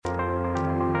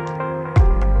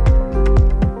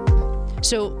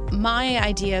So my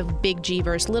idea of big G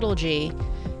versus little g,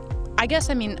 I guess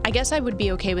I would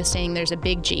be okay with saying there's a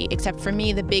big G, except for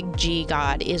me, the big G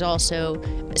God is also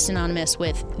synonymous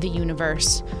with the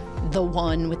universe, the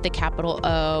one with the capital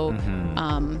O,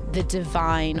 the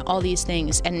divine, all these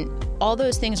things. And all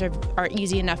those things are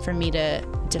easy enough for me to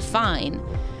define.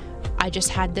 I just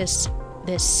had this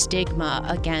stigma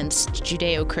against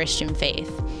Judeo-Christian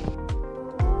faith.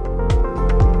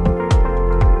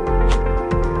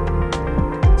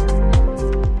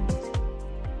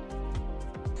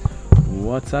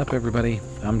 What's up, everybody?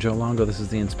 I'm Joe Longo. This is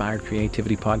the Inspired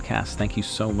Creativity Podcast. Thank you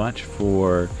so much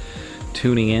for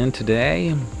tuning in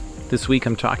today. This week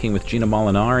I'm talking with Gina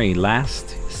Molinari.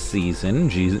 Last season,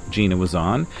 Gina was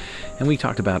on, and we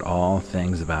talked about all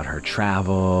things about her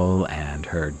travel and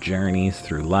her journeys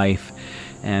through life.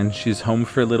 And she's home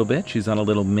for a little bit. She's on a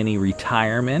little mini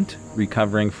retirement,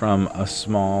 recovering from a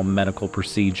small medical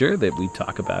procedure that we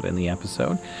talk about in the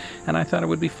episode. And I thought it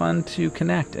would be fun to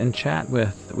connect and chat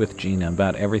with Gina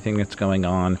about everything that's going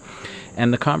on.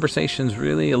 And the conversation's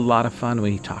really a lot of fun.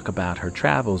 We talk about her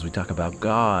travels. We talk about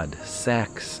God,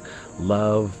 sex,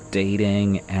 love,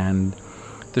 dating, and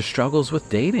the struggles with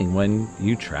dating when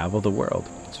you travel the world.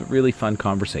 It's a really fun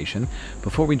conversation.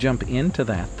 Before we jump into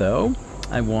that, though,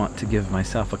 I want to give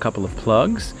myself a couple of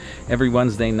plugs. Every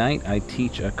Wednesday night, I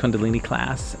teach a Kundalini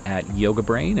class at Yoga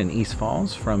Brain in East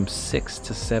Falls from 6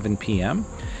 to 7 p.m.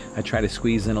 I try to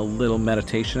squeeze in a little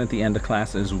meditation at the end of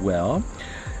class as well.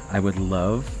 I would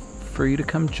love for you to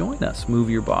come join us. Move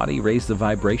your body, raise the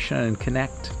vibration, and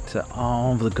connect to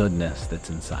all the goodness that's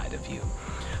inside of you.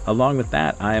 Along with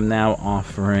that, I am now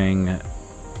offering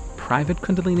private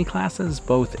Kundalini classes,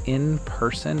 both in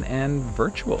person and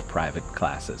virtual private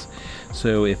classes.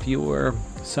 So if you're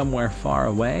somewhere far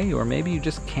away, or maybe you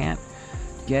just can't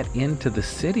get into the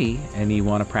city and you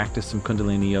want to practice some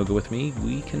Kundalini yoga with me,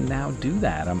 we can now do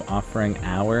that. I'm offering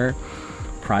our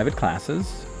private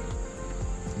classes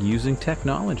using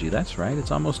technology. That's right,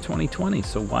 it's almost 2020,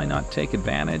 so why not take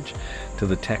advantage to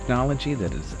the technology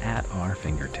that is at our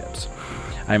fingertips.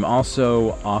 I'm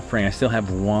also offering, I still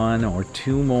have 1 or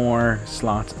 2 more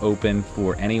slots open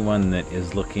for anyone that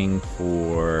is looking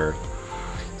for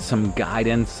some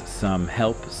guidance, some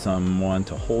help, someone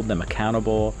to hold them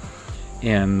accountable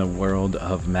in the world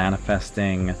of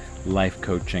manifesting, life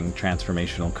coaching,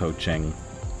 transformational coaching.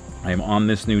 I'm on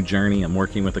this new journey. I'm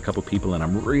working with a couple people, and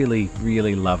I'm really,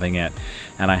 really loving it.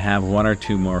 And I have 1 or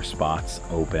 2 more spots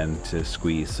open to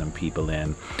squeeze some people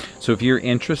in. So if you're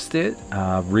interested,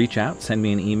 reach out, send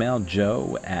me an email,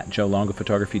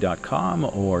 joe@joelongophotography.com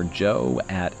or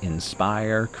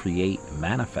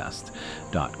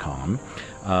joe@inspirecreatemanifest.com.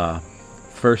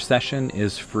 First session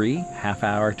is free, half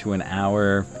hour to an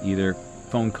hour, either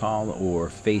phone call or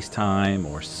FaceTime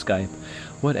or Skype,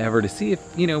 whatever, to see if,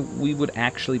 we would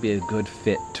actually be a good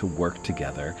fit to work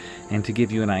together, and to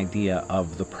give you an idea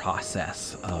of the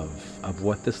process of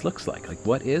what this looks like. Like,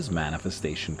 what is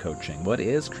manifestation coaching? What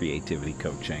is creativity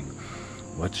coaching?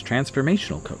 What's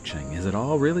transformational coaching? Is it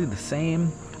all really the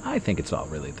same? I think it's all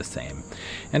really the same.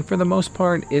 And for the most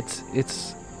part, it's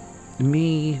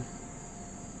me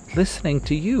listening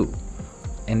to you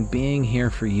and being here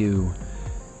for you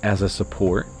as a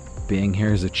support, being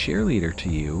here as a cheerleader to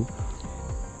you,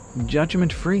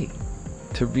 judgment-free,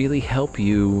 to really help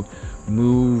you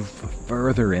move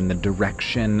further in the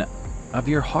direction of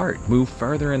your heart, move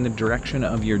further in the direction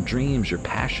of your dreams, your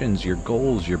passions, your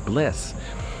goals, your bliss.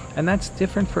 And that's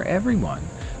different for everyone.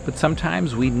 But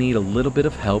sometimes we need a little bit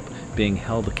of help being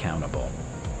held accountable.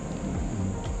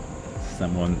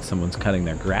 Someone's cutting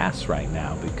their grass right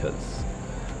now, because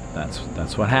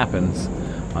that's what happens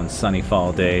on sunny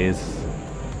fall days,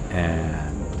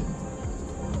 and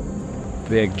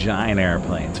big giant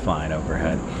airplanes flying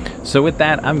overhead. So with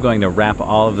that, I'm going to wrap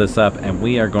all of this up, and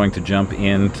we are going to jump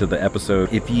into the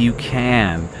episode. If you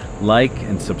can, like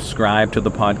and subscribe to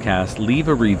the podcast, leave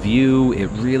a review. It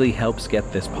really helps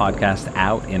get this podcast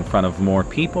out in front of more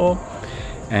people.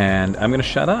 And I'm going to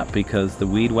shut up because the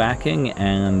weed whacking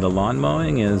and the lawn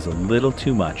mowing is a little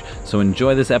too much. So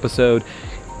enjoy this episode.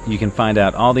 You can find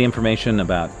out all the information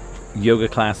about yoga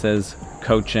classes,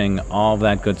 coaching, all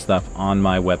that good stuff on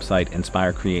my website,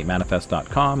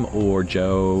 inspirecreatemanifest.com or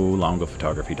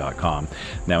joelongophotography.com.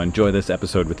 Now enjoy this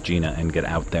episode with Gina and get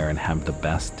out there and have the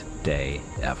best day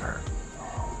ever.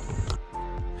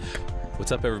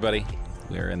 What's up, everybody?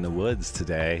 We're in the woods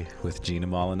today with Gina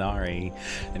Molinari,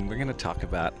 and we're going to talk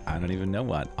about, I don't even know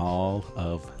what, all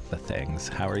of the things.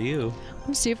 How are you?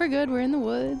 I'm super good. We're in the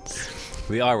woods.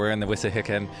 We're in the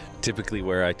Wissahickon, typically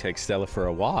where I take Stella for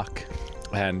a walk.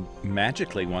 And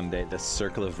magically one day, this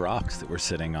circle of rocks that we're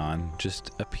sitting on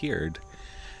just appeared.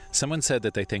 Someone said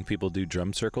that they think people do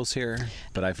drum circles here,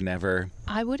 but I've never.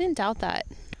 I wouldn't doubt that.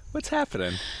 What's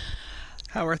happening?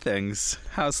 How are things?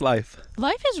 How's life?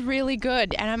 Life is really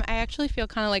good, and I actually feel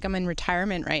kind of like I'm in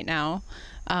retirement right now,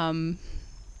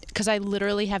 because I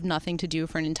literally have nothing to do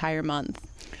for an entire month.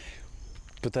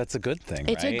 But that's a good thing,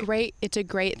 It's right? it's a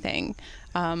great thing.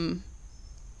 I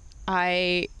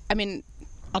mean,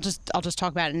 I'll just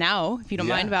talk about it now if you don't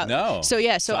mind about. No. So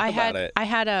yeah, so Talk I about it.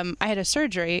 had a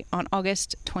surgery on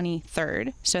August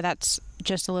 23rd. So that's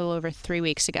just a little over 3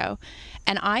 weeks ago.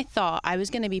 And I thought I was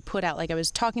going to be put out. Like, I was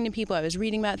talking to people, I was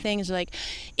reading about things like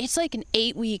it's like an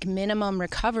 8-week minimum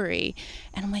recovery.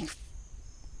 And I'm like,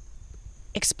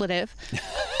 expletive.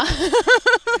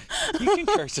 You can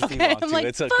curse if you want to. I'm like,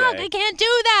 it's okay. fuck, I can't do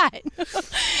that.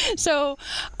 So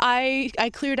I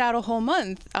cleared out a whole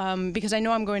month because I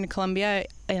know I'm going to Colombia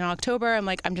in October. I'm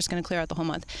like, I'm just going to clear out the whole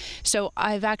month. So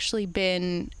I've actually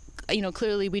been,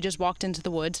 clearly we just walked into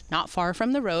the woods, not far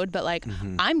from the road, but like,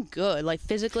 I'm good. Like,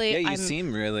 physically, Yeah, you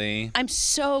seem really. I'm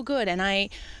so good. And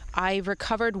I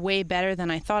recovered way better than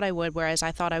I thought I would, whereas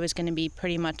I thought I was going to be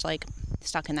pretty much like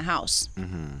stuck in the house.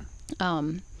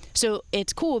 So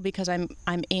it's cool because I'm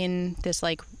in this,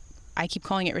 like, I keep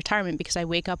calling it retirement because I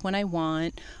wake up when I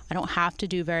want. I don't have to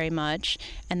do very much.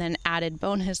 And then added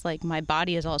bonus, like, my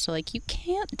body is also like, you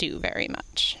can't do very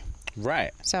much.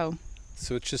 Right. So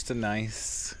it's just a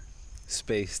nice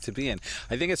space to be in.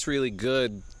 I think it's really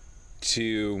good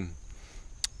to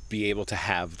be able to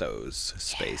have those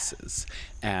spaces.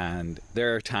 And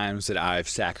there are times that I've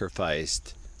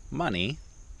sacrificed money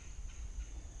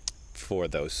for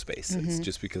those spaces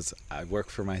just because I work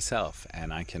for myself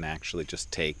and I can actually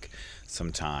just take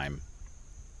some time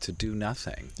to do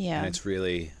nothing. Yeah. And it's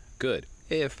really good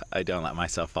if I don't let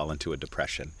myself fall into a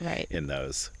depression Right. in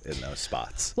those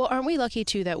spots. Well, aren't we lucky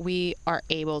too that we are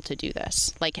able to do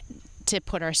this? Like, to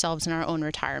put ourselves in our own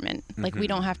retirement. Like, we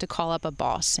don't have to call up a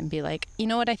boss and be like, you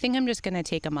know what, I think I'm just going to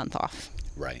take a month off.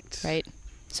 Right. Right.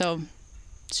 So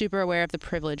super aware of the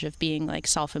privilege of being, like,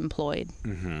 self-employed. So.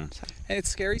 And it's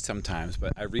scary sometimes,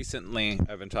 but I've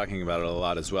been talking about it a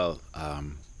lot as well.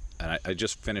 And I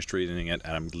just finished reading it,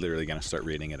 and I'm literally going to start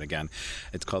reading it again.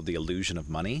 It's called The Illusion of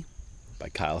Money by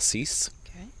Kyle Cease.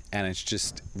 Okay. And it's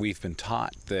just, we've been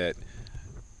taught that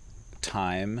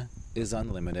time is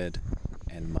unlimited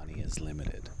and money is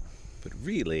limited. But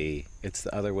really, it's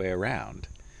the other way around.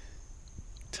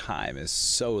 Time is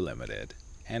so limited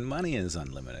and money is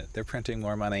unlimited. They're printing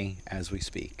more money as we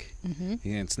speak.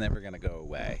 It's never going to go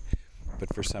away.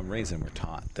 But for some reason, we're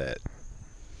taught that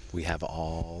we have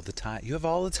all the time. You have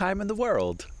all the time in the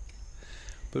world.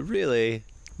 But really,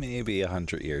 maybe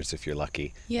 100 years if you're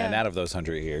lucky. Yeah. And out of those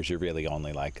 100 years, you're really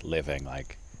only like living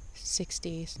like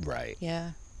 60s. right.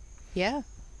 Yeah. Yeah.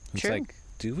 It's True. like,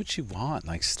 do what you want.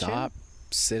 Like, stop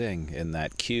sitting in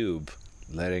that cube,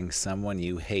 letting someone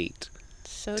you hate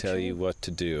So tell true. you what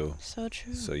to do. So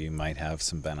true. So you might have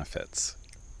some benefits.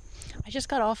 I just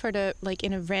got offered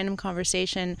in a random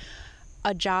conversation,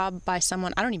 a job by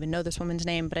someone, I don't even know this woman's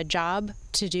name, but a job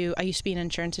to do, I used to be an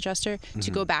insurance adjuster,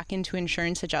 to go back into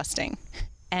insurance adjusting.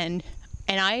 And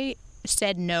I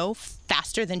said no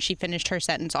faster than she finished her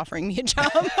sentence offering me a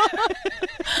job.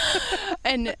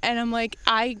 and I'm like,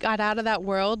 I got out of that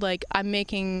world. Like, I'm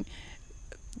making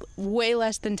way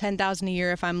less than $10,000 a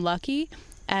year if I'm lucky.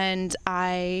 And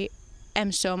I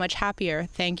am so much happier.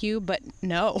 Thank you, but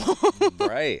no.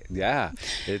 Right. Yeah.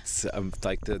 It's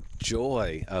like the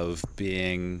joy of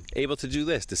being able to do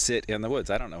this, to sit in the woods.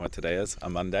 I don't know what today is, a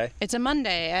Monday. It's a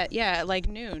Monday at like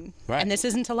noon. Right. And this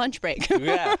isn't a lunch break.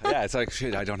 Yeah. It's like,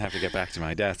 shit, I don't have to get back to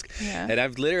my desk. Yeah. And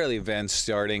I've literally been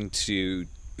starting to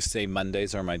say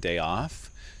Mondays are my day off,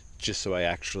 just so I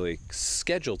actually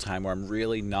schedule time where I'm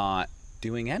really not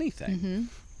doing anything.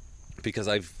 Because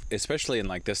especially in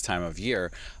like this time of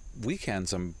year,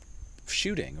 weekends I'm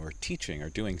shooting or teaching or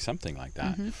doing something like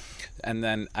that. And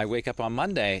then I wake up on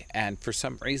Monday and for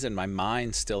some reason my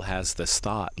mind still has this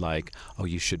thought like, oh,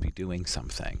 you should be doing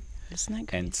something. Isn't that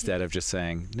crazy? Instead of just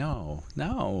saying, no,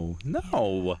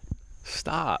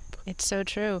 stop. It's so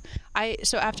true.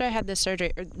 So after I had this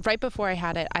surgery, or right before I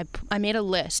had it, I made a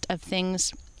list of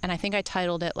things, and I think I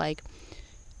titled it like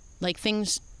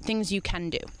things you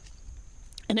can do.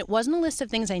 And it wasn't a list of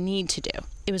things I need to do.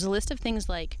 It was a list of things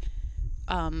like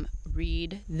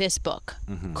read this book,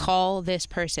 call this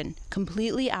person,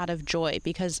 completely out of joy,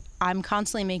 because I'm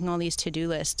constantly making all these to-do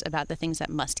lists about the things that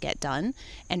must get done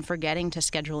and forgetting to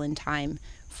schedule in time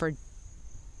for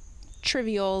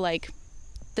trivial, like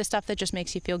the stuff that just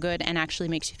makes you feel good and actually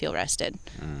makes you feel rested.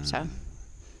 So,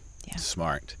 yeah.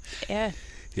 Smart. Yeah.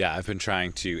 Yeah, I've been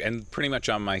trying to, and pretty much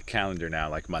on my calendar now,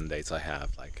 like Mondays I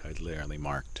have, like I literally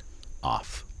marked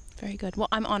off. Very good. Well,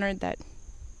 I'm honored that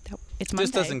it's Monday.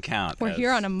 This doesn't count. We're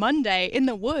here on a Monday in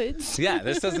the woods. Yeah,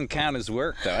 this doesn't count as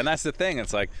work, though. And that's the thing.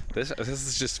 It's like, this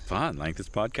is just fun. Like, this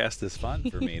podcast is fun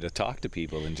for me to talk to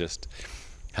people and just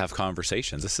have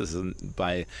conversations. This isn't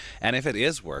and if it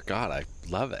is work, God, I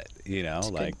love it. You know,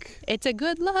 it's a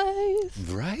good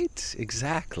life. Right?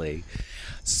 Exactly.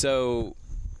 So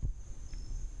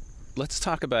let's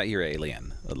talk about your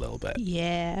alien a little bit.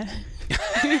 Yeah.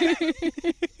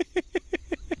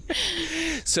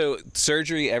 So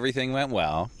surgery, everything went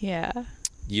well. Yeah.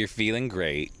 You're feeling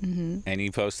great. Mm-hmm. And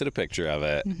you posted a picture of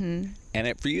it. Mm-hmm. And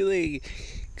it really,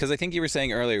 because I think you were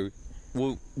saying earlier,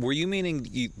 well, were you meaning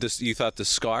you thought the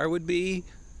scar would be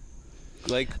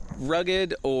like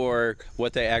rugged, or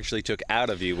what they actually took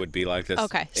out of you would be like this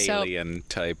alien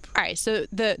type? All right. So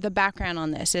the background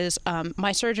on this is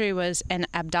my surgery was an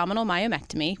abdominal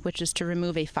myomectomy, which is to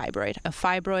remove a fibroid. A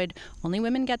fibroid, only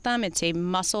women get them. It's a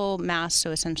muscle mass.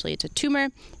 So essentially it's a tumor,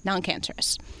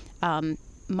 non-cancerous.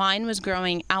 Mine was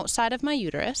growing outside of my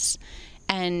uterus.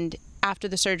 And after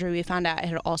the surgery, we found out it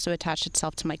had also attached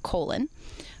itself to my colon.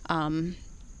 And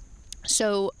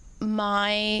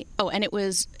it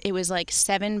was like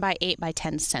 7 by 8 by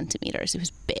 10 centimeters. It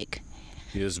was big.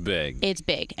 It was big. It's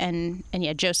big. And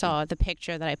yeah, Joe saw the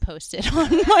picture that I posted on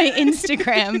my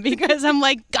Instagram because I'm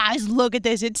like, guys, look at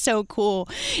this. It's so cool.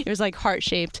 It was like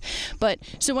heart-shaped. But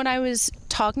so when I was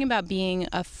talking about being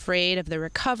afraid of the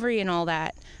recovery and all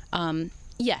that,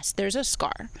 yes, there's a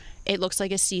scar. It looks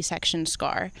like a C-section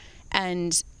scar.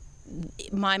 And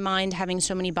my mind having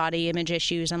so many body image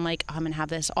issues, I'm like, I'm going to have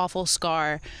this awful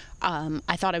scar.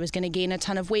 I thought I was going to gain a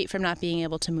ton of weight from not being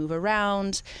able to move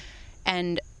around.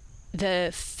 And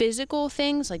the physical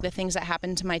things, like the things that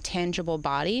happened to my tangible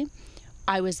body,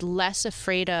 I was less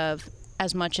afraid of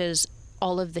as much as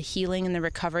all of the healing and the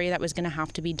recovery that was going to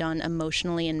have to be done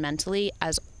emotionally and mentally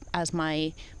as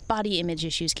my body image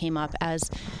issues came up,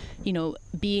 as, you know,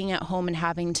 being at home and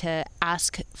having to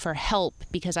ask for help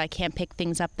because I can't pick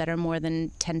things up that are more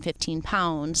than 10, 15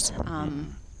 pounds,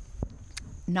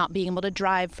 not being able to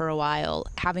drive for a while,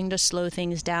 having to slow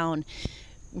things down,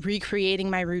 recreating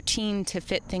my routine to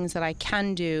fit things that I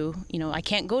can do. You know, I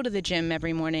can't go to the gym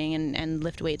every morning and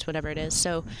lift weights, whatever it is.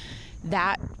 So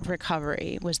that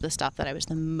recovery was the stuff that I was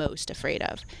the most afraid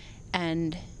of.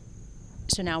 And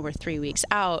so now we're 3 weeks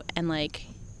out, and like,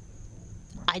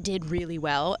 I did really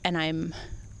well, and I'm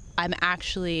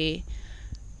actually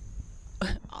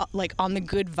like on the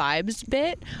good vibes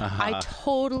bit. I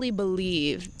totally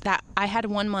believe that I had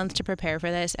 1 month to prepare for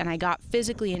this, and I got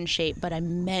physically in shape, but I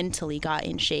mentally got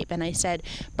in shape. And I said,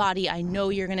 body, I know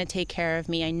you're going to take care of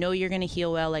me. I know you're going to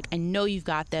heal well. Like, I know you've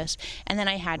got this. And then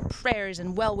I had prayers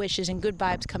and well wishes and good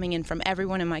vibes coming in from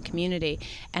everyone in my community.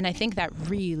 And I think that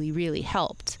really, really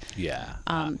helped. Yeah.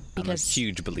 Because I'm a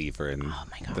huge believer in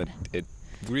that it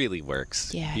really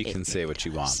works. Yeah, you can say what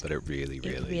you want, but it really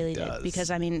does. Did.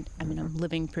 Because I mean, I'm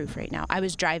living proof right now. I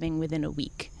was driving within a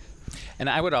week. And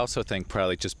I would also think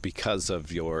probably just because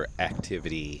of your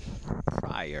activity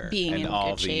prior, being and in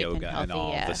all good the shape yoga and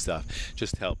healthy, all the stuff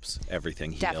just helps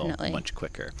everything heal Definitely. much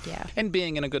quicker. Yeah. And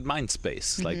being in a good mind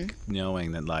space, like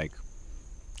knowing that, like,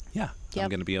 I'm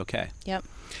going to be okay. Yep.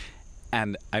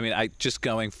 And I mean, I just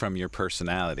going from your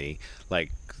personality,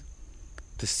 like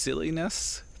the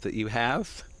silliness that you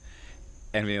have,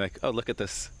 and being like, oh, look at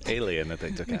this alien that they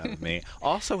took out of me,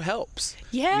 also helps.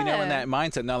 Yeah. You know, in that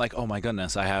mindset, not like, oh my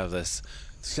goodness, I have this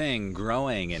thing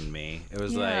growing in me. It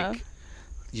was like,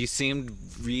 you seemed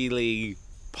really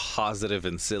positive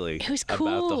and silly. It was cool.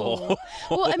 About the whole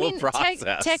well, I mean,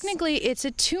 process. Technically it's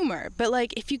a tumor, but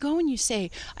like if you go and you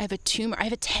say, I have a tumor, I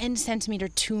have a 10 centimeter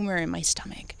tumor in my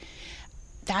stomach,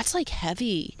 that's like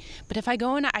heavy. But if I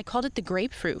go and I called it the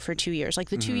grapefruit for 2 years, like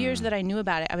the 2 years that I knew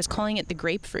about it, I was calling it the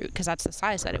grapefruit because that's the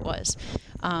size that it was.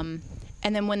 And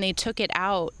then when they took it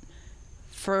out,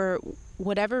 for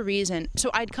whatever reason, so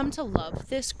I'd come to love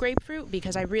this grapefruit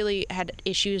because I really had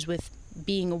issues with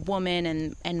being a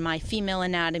woman and my female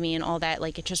anatomy and all that.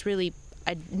 Like, it just really,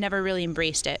 I never really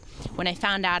embraced it. When I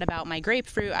found out about my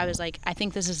grapefruit, I was like, I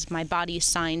think this is my body's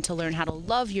sign to learn how to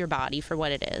love your body for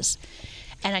what it is.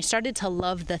 And I started to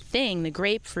love the thing, the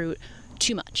grapefruit,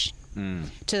 too much,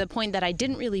 to the point that I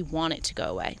didn't really want it to go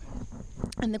away.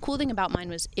 And the cool thing about mine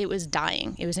was it was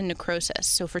dying. It was in necrosis.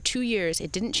 So for 2 years,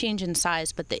 it didn't change in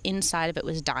size, but the inside of it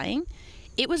was dying.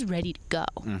 It was ready to go.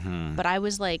 But I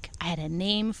was like, I had a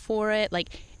name for it. Like,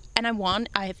 and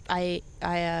I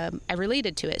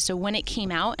related to it. So when it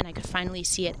came out and I could finally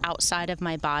see it outside of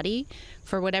my body,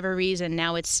 for whatever reason,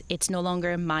 now it's no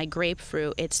longer my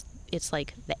grapefruit. It's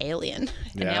like the alien,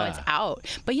 and now it's out.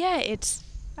 But yeah,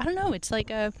 I don't know. It's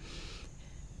like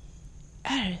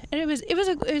and it was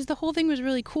the whole thing was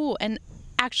really cool. And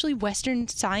actually, Western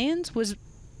science was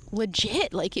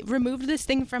legit. Like, it removed this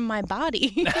thing from my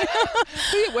body.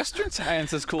 Yeah, Western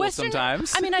science is cool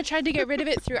sometimes. I mean, I tried to get rid of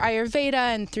it through Ayurveda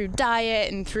and through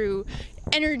diet and through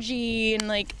energy, and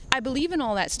like, I believe in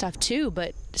all that stuff too,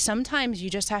 but sometimes you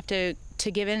just have to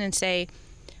give in and say,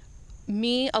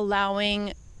 me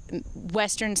allowing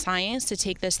Western science to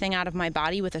take this thing out of my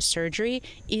body with a surgery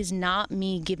is not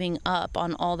me giving up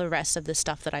on all the rest of the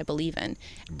stuff that I believe in.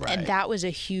 Right. And that was a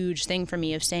huge thing for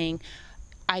me, of saying,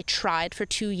 I tried for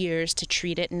 2 years to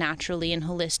treat it naturally and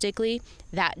holistically.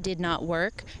 That did not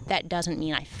work. That doesn't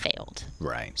mean I failed.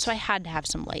 Right. So I had to have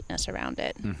some lightness around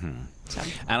it. Mm-hmm. So.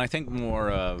 And I think more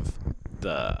of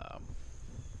the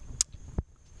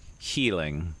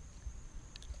healing,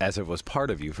 as it was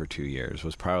part of you for 2 years,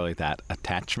 was probably that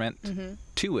attachment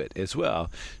to it as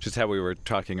well. Just how we were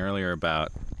talking earlier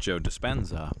about Joe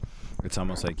Dispenza. It's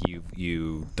almost like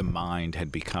the mind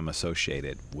had become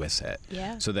associated with it.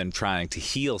 Yeah. So then trying to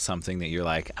heal something that you're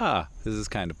like, this is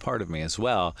kind of part of me as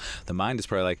well. The mind is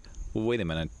probably like, well, wait a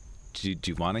minute, do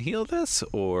you want to heal this,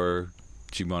 or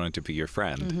do you want it to be your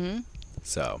friend? Mm-hmm.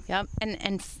 So. Yep.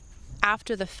 And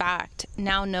after the fact,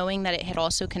 now knowing that it had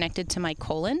also connected to my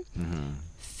colon,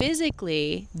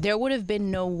 physically, there would have been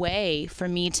no way for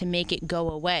me to make it go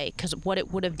away, because what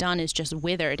it would have done is just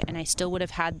withered, and I still would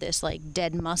have had this like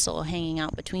dead muscle hanging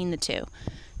out between the two.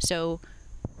 So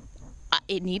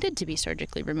it needed to be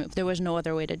surgically removed. There was no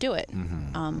other way to do it.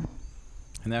 And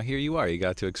now here you are. You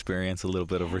got to experience a little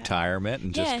bit of retirement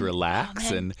and just relax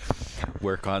and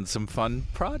work on some fun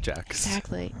projects.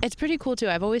 Exactly. It's pretty cool too.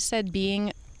 I've always said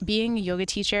being a yoga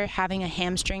teacher, having a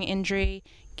hamstring injury,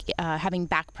 having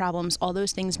back problems, all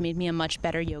those things made me a much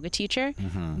better yoga teacher.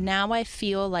 Now I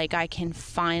feel like I can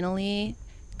finally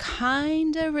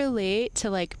kind of relate to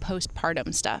like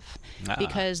postpartum stuff,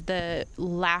 because the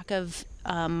lack of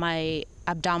my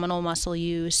abdominal muscle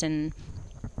use, and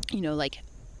like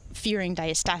fearing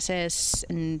diastasis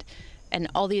and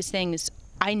all these things,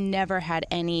 I never had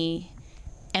any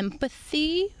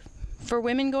empathy for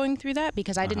women going through that,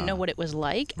 because I didn't know what it was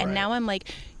like. And now I'm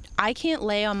like, I can't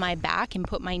lay on my back and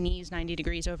put my knees 90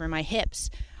 degrees over my hips.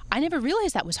 I never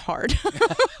realized that was hard.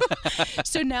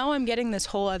 So now I'm getting this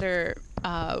whole other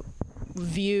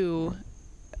view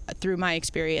through my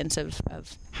experience of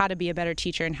how to be a better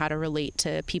teacher and how to relate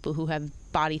to people who have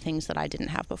body things that I didn't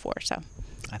have before. So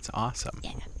that's awesome.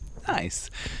 Yeah. Nice.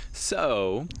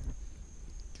 So,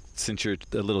 since you're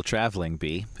a little traveling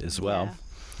bee as well,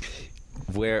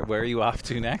 where are you off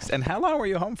to next? And how long were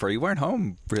you home for? You weren't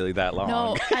home really that long.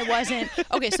 No, I wasn't.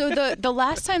 Okay, so the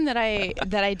last time that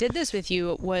I did this with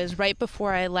you was right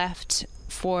before I left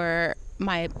for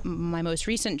my most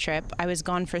recent trip. I was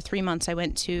gone for 3 months. I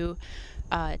went to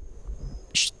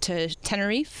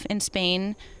Tenerife in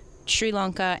Spain, Sri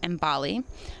Lanka, and Bali.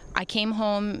 I came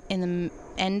home in the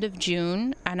end of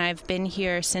June, and I've been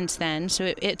here since then.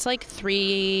 So it's like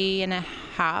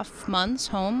 3.5 months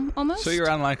home almost. So you're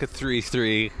on like a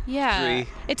 3. Yeah.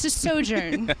 It's a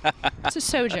sojourn. It's a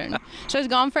sojourn. So I was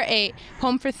gone for 8,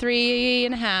 home for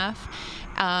 3.5.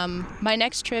 My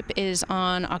next trip is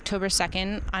on October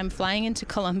 2nd. I'm flying into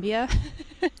Colombia.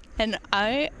 And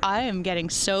I am getting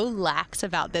so lax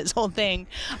about this whole thing.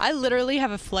 I literally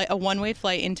have a one-way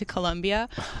flight into Colombia.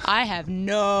 I have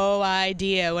no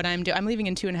idea what I'm doing. I'm leaving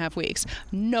in 2.5 weeks.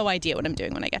 No idea what I'm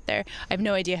doing when I get there. I have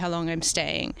no idea how long I'm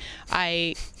staying.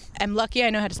 I am lucky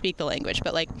I know how to speak the language,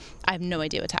 but like, I have no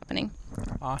idea what's happening.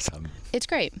 Awesome. It's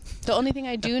great. The only thing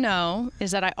I do know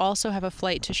is that I also have a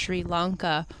flight to Sri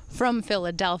Lanka from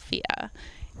Philadelphia,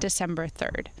 December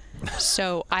 3rd.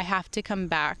 So I have to come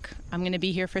back. I'm going to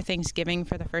be here for Thanksgiving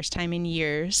for the first time in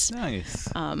years. Nice.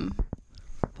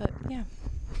 But yeah.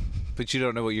 But you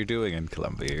don't know what you're doing in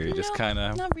Colombia. You're just kind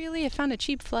of... Not really. I found a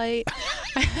cheap flight.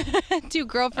 I had 2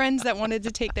 girlfriends that wanted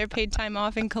to take their paid time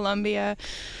off in Colombia.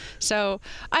 So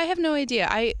I have no idea.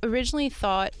 I originally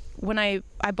thought, when I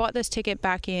bought this ticket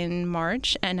back in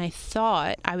March, and I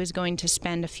thought I was going to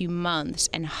spend a few months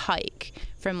and hike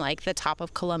from like the top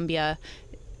of Colombia,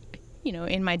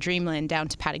 in my dreamland, down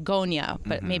to Patagonia,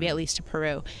 but maybe at least to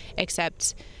Peru.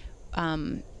 Except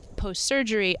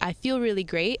post-surgery, I feel really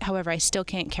great. However, I still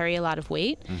can't carry a lot of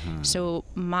weight. So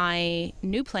my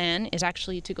new plan is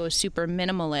actually to go super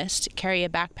minimalist, carry a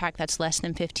backpack that's less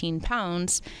than 15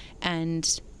 pounds,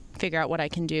 and figure out what I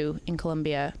can do in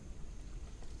Colombia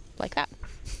like that.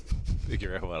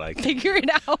 Figure out what I can figure it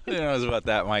out. Who knows what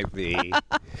that might be.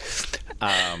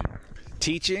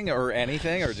 Teaching or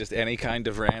anything, or just any kind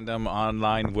of random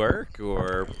online work,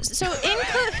 or so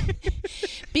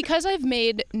because I've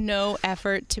made no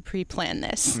effort to pre-plan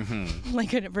this,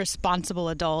 like a responsible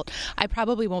adult, I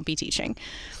probably won't be teaching.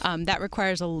 That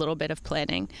requires a little bit of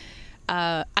planning.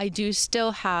 I do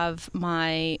still have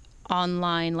my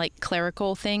online like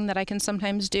clerical thing that I can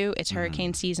sometimes do. It's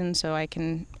hurricane season, so I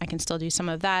can still do some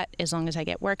of that as long as I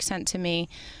get work sent to me.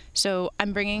 So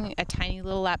I'm bringing a tiny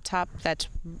little laptop that's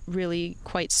really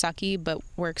quite sucky but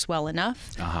works well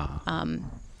enough.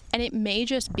 And it may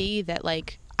just be that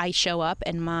like I show up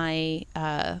and my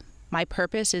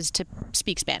purpose is to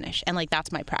speak Spanish, and like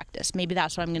that's my practice. Maybe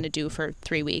that's what I'm going to do for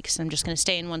 3 weeks. I'm just going to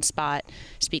stay in one spot,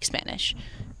 speak Spanish,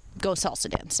 go salsa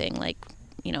dancing, like,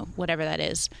 you know, whatever that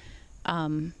is.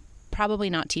 Probably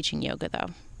not teaching yoga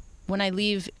though. When I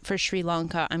leave for Sri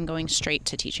Lanka, I'm going straight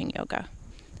to teaching yoga.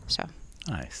 So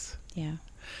nice. Yeah.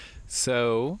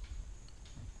 So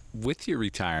with your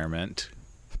retirement,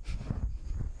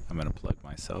 I'm going to plug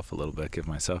myself a little bit, give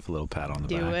myself a little pat on the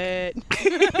back.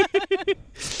 Do it.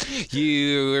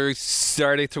 You're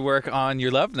starting to work on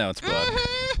your Love Notes book.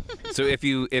 So if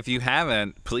you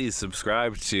haven't, please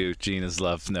subscribe to Gina's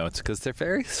Love Notes because they're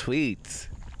very sweet.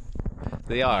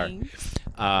 They are.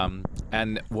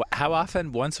 And how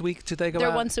often? Once a week do they go out?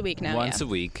 They're once a week now. Once a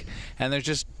week. And they're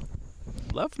just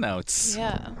love notes.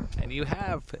 Yeah. And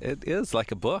it is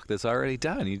like a book that's already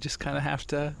done. You just kind of have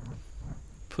to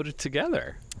put it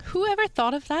together. Whoever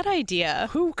thought of that idea?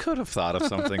 Who could have thought of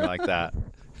something like that?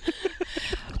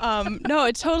 No,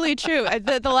 it's totally true.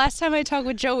 The last time I talked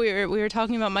with Joe, we were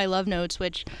talking about my love notes,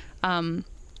 which,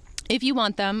 if you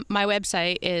want them, my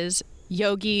website is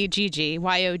Yogi Gigi,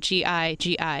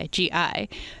 YOGIGIGI,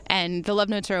 and the love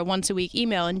notes are a once a week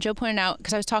email. And Joe pointed out,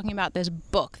 because I was talking about this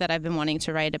book that I've been wanting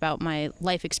to write about my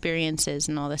life experiences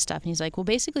and all this stuff, and he's like, well,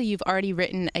 basically you've already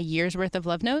written a year's worth of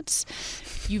love notes.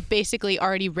 You've basically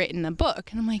already written a book.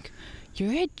 And I'm like,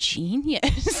 you're a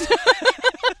genius.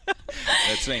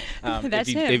 That's me. That's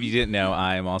him. If you didn't know,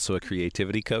 I am also a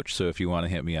creativity coach. So if you want to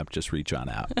hit me up, just reach on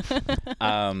out.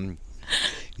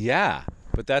 Yeah,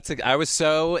 but I was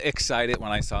so excited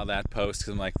when I saw that post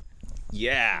because I'm like,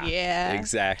 yeah,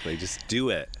 exactly. Just do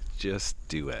it. Just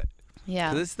do it.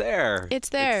 Yeah, 'cause it's there. It's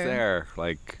there.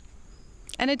 Like,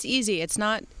 and it's easy. It's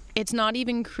not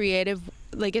even creative.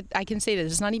 Like I can say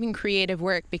this. It's not even creative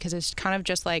work because it's kind of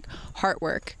just like heart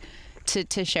work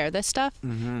to share this stuff.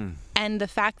 And the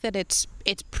fact that it's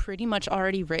pretty much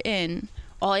already written.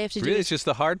 All I have to do is just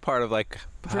the hard part of like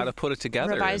how to put it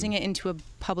together, revising it into a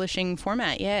publishing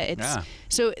format.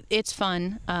 So it's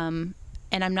fun, and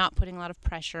I'm not putting a lot of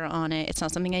pressure on it. It's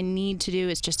not something I need to do.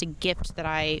 It's just a gift that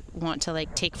I want to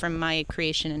like take from my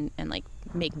creation and like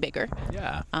make bigger.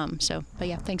 Yeah. But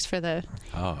yeah, thanks for the.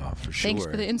 Oh, for sure. Thanks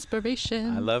for the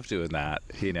inspiration. I love doing that.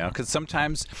 You know, because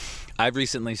sometimes I've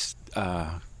recently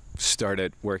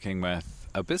started working with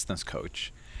a business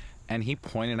coach. And he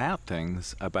pointed out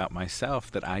things about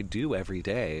myself that I do every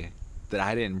day that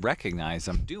I didn't recognize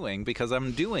I'm doing because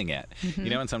I'm doing it. You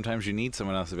know, and sometimes you need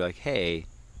someone else to be like, hey,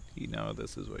 you know,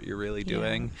 this is what you're really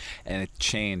doing. And it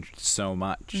changed so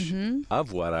much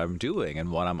of what I'm doing and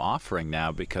what I'm offering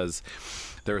now because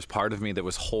there was part of me that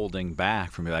was holding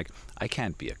back from being like, I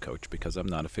can't be a coach because I'm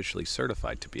not officially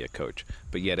certified to be a coach.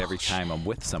 But yet every time I'm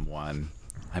with someone,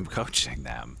 I'm coaching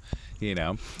them. You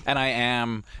know, and I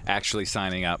am actually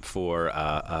signing up for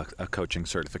a coaching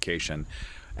certification,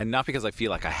 and not because I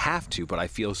feel like I have to, but I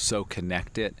feel so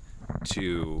connected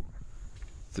to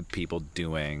the people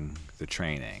doing the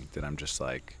training that I'm just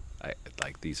like,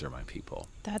 these are my people.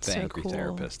 That's the so Angry cool.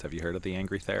 Therapist. Have you heard of the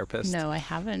Angry Therapist? No, I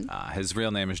haven't. His real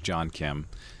name is John Kim.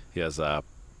 He has a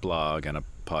blog and a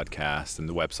podcast, and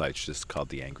the website's just called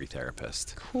The Angry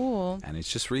Therapist. Cool. And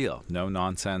it's just real, no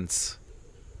nonsense,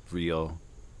 real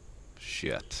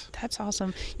shit. That's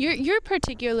awesome. You're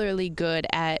particularly good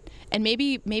at, and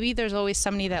maybe there's always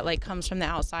somebody that like comes from the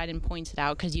outside and points it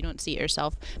out because you don't see it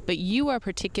yourself, but you are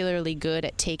particularly good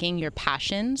at taking your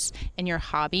passions and your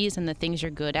hobbies and the things you're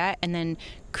good at and then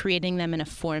creating them in a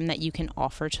form that you can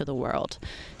offer to the world.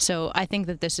 So I think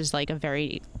that this is like a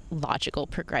very logical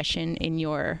progression in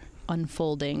your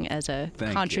unfolding as a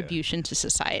contribution to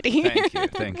society.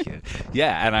 Thank you.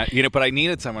 Yeah, and but I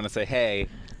needed someone to say, hey,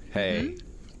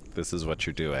 this is what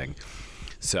you're doing.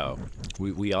 So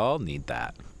we all need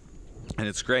that. And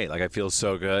it's great. Like, I feel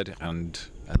so good and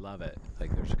I love it.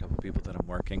 Like, there's a couple people that I'm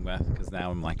working with because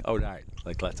now I'm like, oh, right,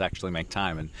 like, let's actually make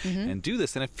time and do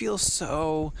this. And it feels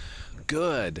so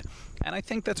good. And I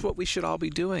think that's what we should all be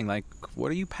doing. Like,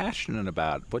 what are you passionate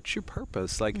about? What's your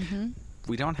purpose? Like,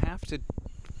 we don't have to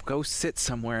go sit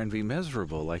somewhere and be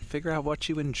miserable. Like, figure out what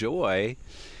you enjoy.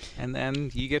 And then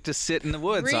you get to sit in the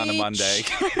woods on a Monday.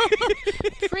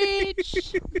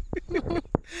 Preach.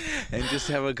 and just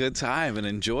have a good time and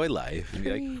enjoy life and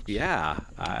be like, yeah,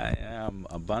 I am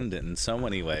abundant in so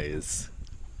many ways.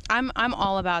 I'm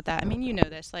all about that. I mean, you know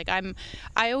this. Like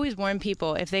I always warn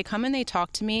people, if they come and they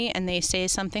talk to me and they say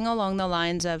something along the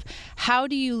lines of, how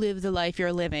do you live the life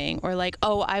you're living? Or like,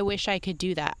 oh, I wish I could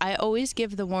do that. I always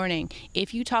give the warning,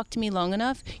 if you talk to me long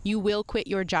enough, you will quit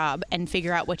your job and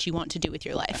figure out what you want to do with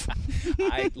your life.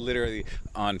 I literally,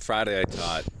 on Friday, I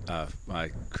taught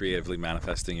my Creatively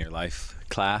Manifesting Your Life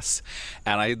class,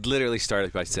 and I literally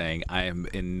started by saying, I am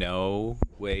in no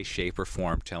way, shape, or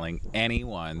form telling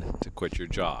anyone to quit your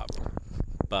job,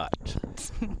 but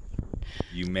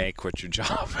you may quit your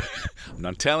job. I'm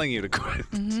not telling you to quit,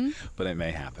 but it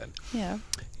may happen. Yeah.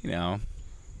 You know,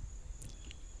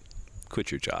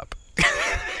 quit your job.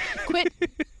 Quit.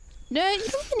 No, you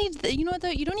don't even need to, you know what though?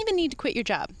 You don't even need to quit your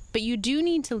job, but you do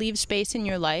need to leave space in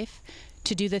your life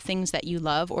to do the things that you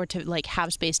love, or to like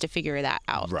have space to figure that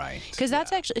out. Right. Because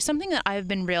that's actually something that I've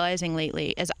been realizing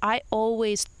lately, is I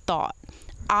always thought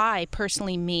I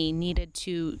personally needed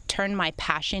to turn my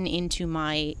passion into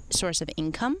my source of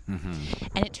income.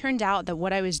 And it turned out that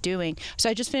what I was doing, so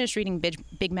I just finished reading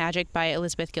Big Magic by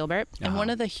Elizabeth Gilbert, and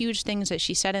one of the huge things that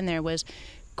she said in there was,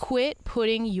 quit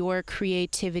putting your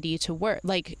creativity to work,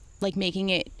 like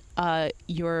making it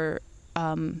your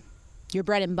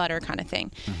bread and butter kind of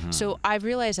thing. So I've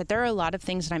realized that there are a lot of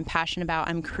things that I'm passionate about,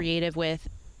 I'm creative with.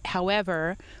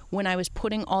 However, when I was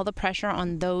putting all the pressure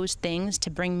on those things to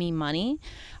bring me money,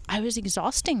 I was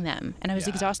exhausting them, and I was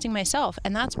exhausting myself.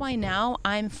 And that's why now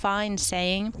I'm fine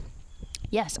saying,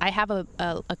 yes, I have a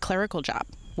clerical job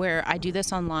where I do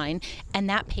this online, and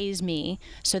that pays me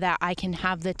so that I can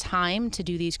have the time to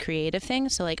do these creative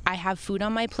things. So like, I have food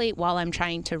on my plate while I'm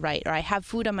trying to write, or I have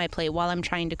food on my plate while I'm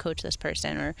trying to coach this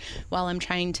person, or while I'm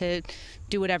trying to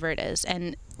do whatever it is.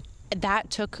 And that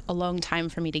took a long time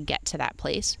for me to get to that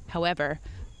place. However,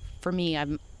 for me,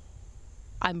 I'm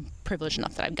privileged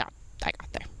enough that I got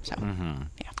there. So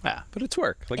yeah, but it's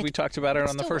work. Like we talked about it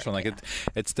on the first one. Like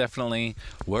it's definitely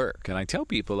work. And I tell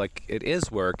people, like, it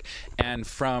is work. And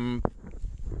from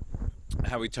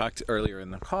how we talked earlier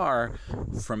in the car,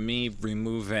 from me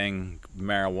removing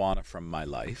marijuana from my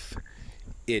life,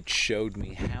 it showed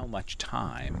me how much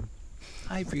time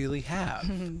I really have,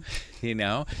 you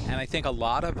know? And I think a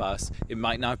lot of us, it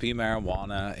might not be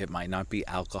marijuana, it might not be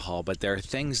alcohol, but there are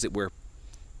things that we're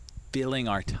filling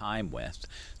our time with,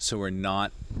 so we're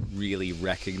not really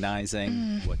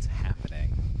recognizing what's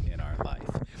happening in our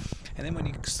life. And then when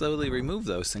you slowly remove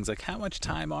those things, like, how much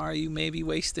time are you maybe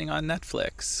wasting on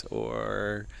Netflix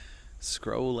or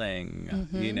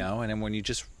scrolling, you know? And then when you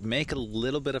just make a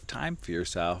little bit of time for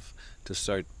yourself to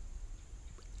start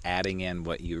adding in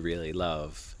what you really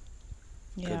love,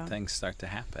 good things start to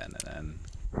happen, and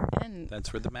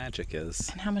that's where the magic is.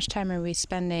 And how much time are we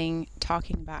spending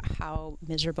talking about how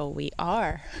miserable we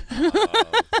are?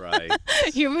 Oh, right.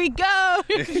 Here we go.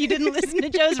 You didn't listen to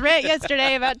Joe's rant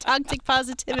yesterday about toxic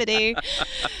positivity.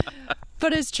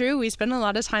 But it's true. We spend a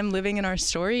lot of time living in our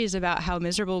stories about how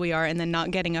miserable we are, and then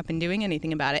not getting up and doing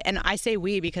anything about it. And I say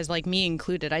we because, like, me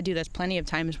included, I do this plenty of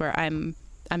times where I'm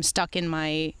stuck in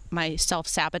my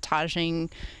self-sabotaging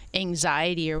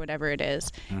anxiety or whatever it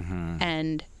is.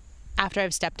 And after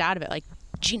I've stepped out of it, like,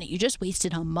 Gina, you just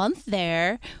wasted a month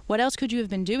there. What else could you have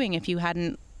been doing if you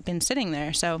hadn't been sitting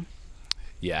there? So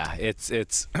yeah,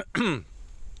 it's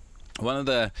one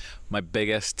of my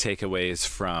biggest takeaways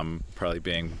from probably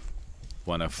being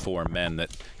one of 4 men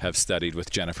that have studied with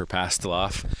Jennifer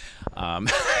Pasteloff.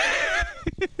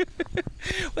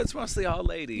 Well, it's mostly all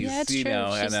ladies, yeah, it's you true.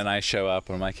 know, and then I show up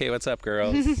and I'm like, hey, what's up,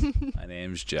 girls? My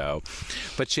name's Joe.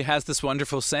 But she has this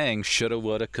wonderful saying, shoulda,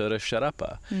 woulda, coulda, shut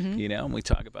uppa. You know, and we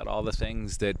talk about all the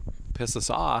things that piss us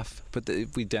off, but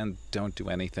we don't do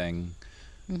anything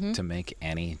to make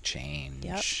any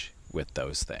change with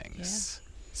those things.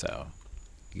 So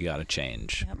you got to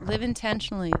change. Live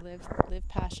intentionally, live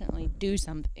passionately, do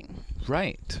something.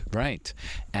 Right.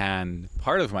 And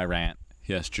part of my rant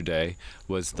yesterday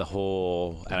was the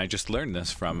whole, and I just learned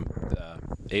this from the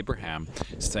Abraham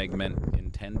segment,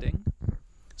 intending.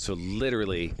 So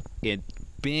literally, it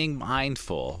being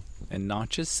mindful, and not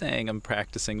just saying I'm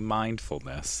practicing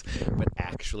mindfulness, but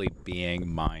actually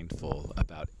being mindful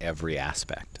about every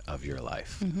aspect of your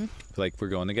life. Like, we're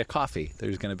going to get coffee.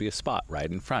 There's going to be a spot right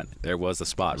in front. There was a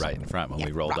spot right in front when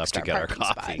we rolled up to get our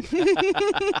coffee.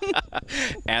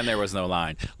 And there was no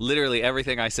line. Literally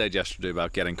everything I said yesterday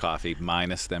about getting coffee,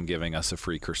 minus them giving us a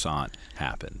free croissant,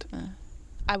 happened.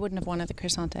 I wouldn't have wanted the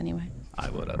croissant anyway. I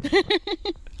would have.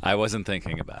 I wasn't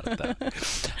thinking about it, though.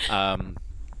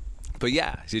 But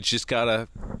yeah, you just got to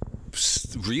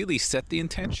really set the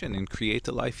intention and create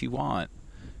the life you want.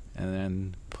 and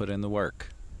then put in the work,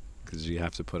 because you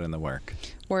have to put in the work.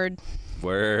 Word.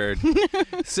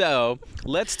 So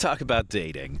let's talk about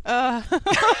dating. I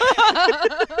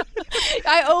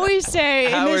always say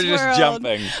in this we're just world,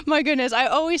 jumping. My goodness, I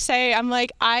always say, I'm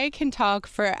like, I can talk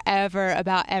forever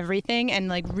about everything and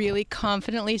like really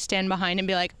confidently stand behind and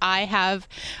be like, I have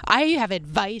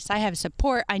advice, I have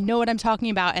support, I know what I'm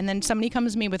talking about. And then somebody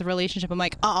comes to me with a relationship, I'm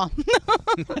like,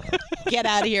 get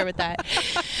out of here with that.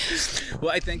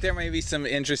 Well, I think there may be some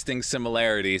interesting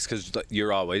similarities because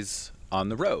you're always on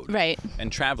the road, right,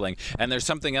 and traveling. And there's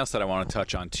something else that I want to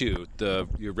touch on too: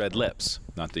 your red lips.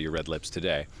 Not that your red lips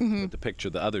today, but the picture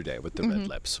the other day with the red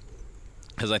lips.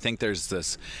 Because I think there's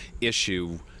this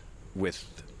issue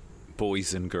with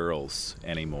boys and girls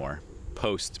anymore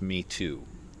post Me Too.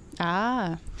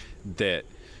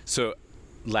 So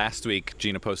last week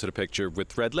Gina posted a picture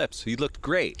with red lips. You looked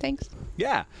great. Thanks.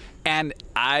 Yeah. And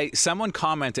someone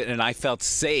commented, and I felt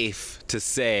safe to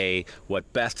say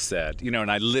what Beth said,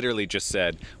 and I literally just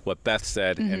said what Beth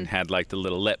said and had like the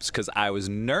little lips, because I was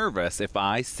nervous if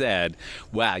I said,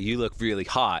 wow, you look really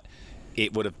hot,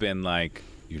 it would have been like,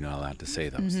 you're not allowed to say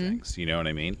those things. You know what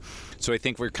I mean? So I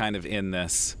think we're kind of in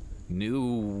this new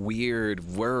weird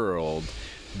world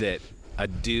that a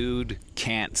dude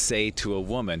can't say to a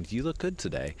woman, you look good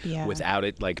today, without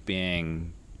it like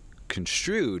being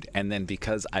construed. And then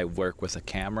because I work with a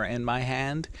camera in my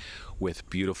hand with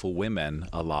beautiful women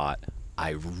a lot, I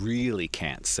really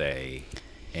can't say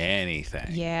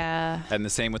anything. Yeah. And the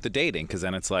same with the dating, because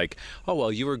then it's like, oh,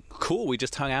 well, you were cool. We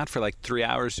just hung out for like 3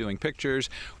 hours doing pictures.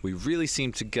 We really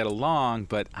seemed to get along,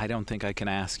 but I don't think I can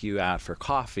ask you out for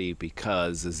coffee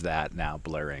because is that now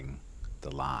blurring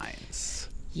the lines?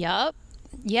 Yup.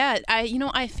 Yeah,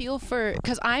 I feel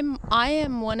because I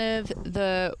am one of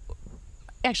the.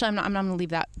 Actually, I'm not going to leave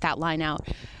that line out.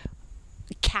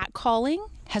 Catcalling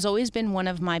has always been one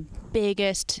of my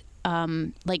biggest.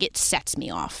 It sets me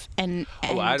off, and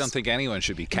I don't think anyone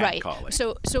should be catcalling. Right.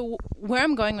 So where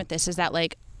I'm going with this is that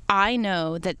like I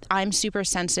know that I'm super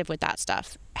sensitive with that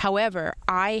stuff. However,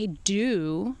 I'm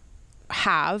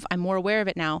more aware of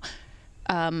it now.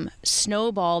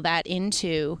 Snowball that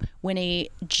into when a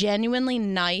genuinely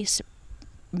nice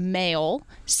male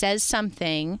says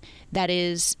something that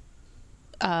is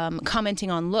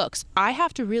commenting on looks, I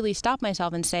have to really stop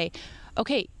myself and say,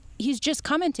 okay, he's just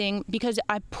commenting because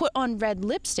I put on red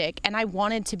lipstick and I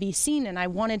wanted to be seen and I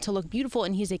wanted to look beautiful,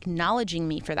 and he's acknowledging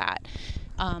me for that.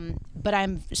 But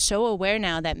I'm so aware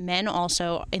now that men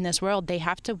also in this world, they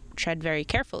have to tread very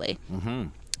carefully.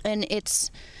 And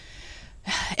it's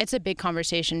a big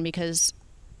conversation because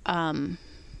from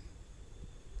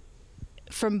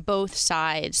both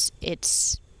sides,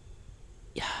 it's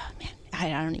man,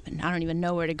 I don't even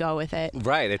know where to go with it.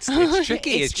 Right, it's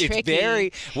tricky. It's tricky. It's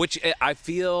very, which I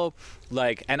feel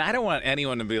like, and I don't want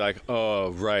anyone to be like,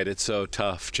 oh, right, it's so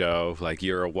tough, Joe. Like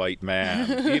you're a white man,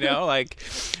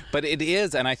 but it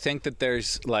is, and I think that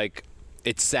there's like,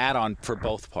 it's sad for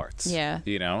both parts. Yeah,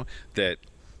 that.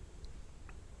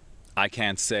 I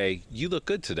can't say, you look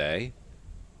good today,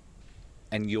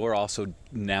 and you're also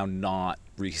now not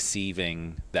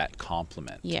receiving that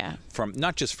compliment. Yeah. From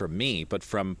not just from me, but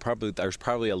there's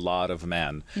probably a lot of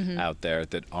men out there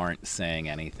that aren't saying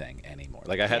anything anymore.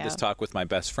 Like I had this talk with my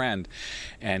best friend,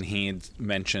 and he had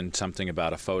mentioned something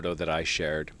about a photo that I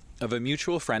shared of a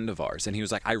mutual friend of ours, and he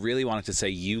was like, I really wanted to say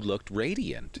you looked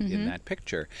radiant in that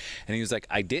picture. And he was like,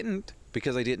 I didn't,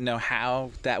 because I didn't know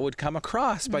how that would come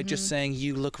across by just saying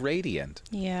you look radiant.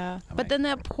 Yeah. But then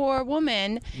that poor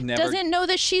woman doesn't know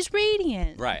that she's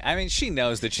radiant. Right. I mean, she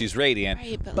knows that she's radiant,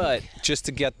 right, but just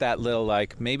to get that little,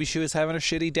 like, maybe she was having a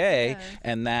shitty day,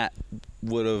 and that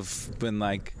would have been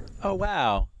like, oh,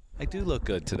 wow, I do look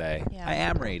good today. Yeah. I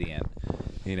am radiant.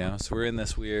 So we're in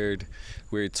this weird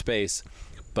space.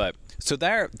 But so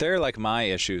they're like my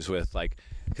issues with like,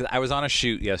 because I was on a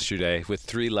shoot yesterday with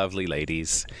 3 lovely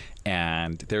ladies,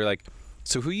 and they were like,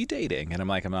 so who are you dating? And I'm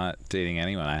like, I'm not dating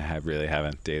anyone. I really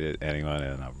haven't dated anyone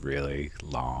in a really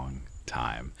long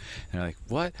time. And they're like,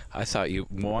 what?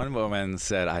 One woman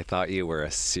said, I thought you were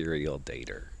a serial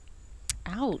dater.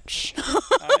 Ouch.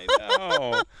 I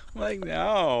know. I'm like,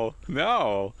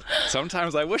 no.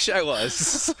 Sometimes I wish I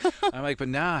was. I'm like, but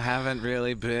no, I haven't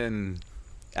really been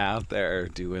out there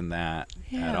doing that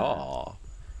at all.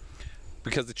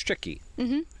 Because it's tricky.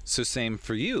 So same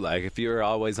for you. Like if you're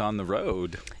always on the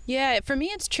road. Yeah, for me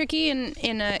it's tricky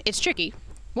it's tricky.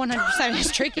 100%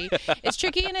 it's tricky. It's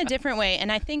tricky in a different way.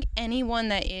 And I think anyone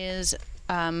that is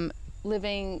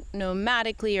living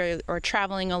nomadically or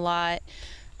traveling a lot,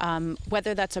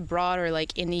 whether that's abroad or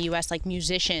like in the US, like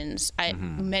musicians,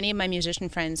 many of my musician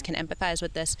friends can empathize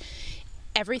with this.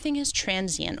 everything is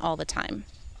transient all the time.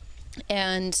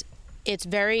 And it's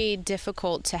very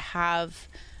difficult to have,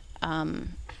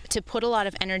 to put a lot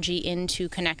of energy into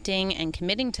connecting and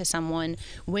committing to someone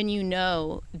when you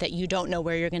know that you don't know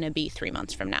where you're going to be 3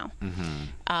 months from now.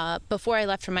 Before I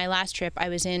left for my last trip, I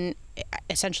was in,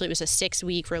 essentially it was a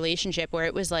 6-week relationship where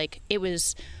it was,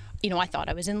 you know, I thought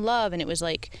I was in love, and it was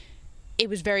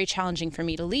very challenging for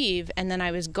me to leave. And then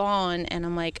I was gone, and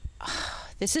I'm like, oh,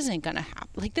 this isn't going to happen.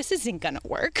 Like, this isn't going to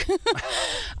work.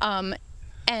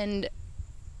 And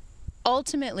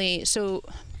ultimately, so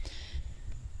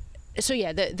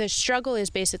yeah, the struggle is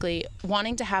basically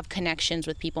wanting to have connections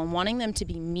with people and wanting them to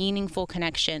be meaningful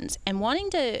connections, and wanting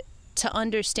to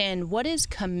understand what is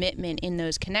commitment in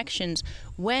those connections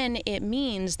when it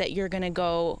means that you're going to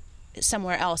go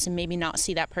somewhere else and maybe not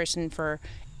see that person for,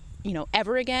 you know,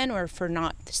 ever again, or for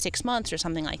not 6 months or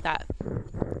something like that.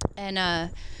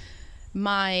 And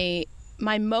my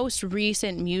most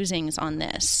recent musings on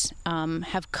this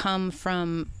have come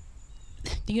from,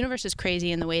 the universe is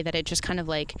crazy in the way that it just kind of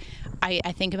like,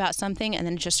 I think about something and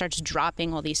then it just starts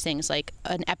dropping all these things, like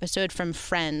an episode from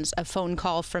Friends, a phone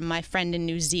call from my friend in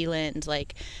New Zealand,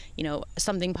 like, you know,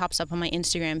 something pops up on my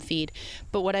Instagram feed.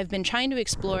 But what I've been trying to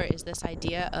explore is this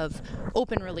idea of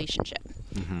open relationship.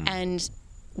 And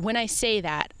when I say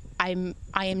that, I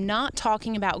am not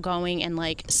talking about going and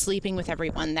like sleeping with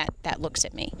everyone that looks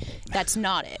at me. That's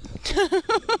not it.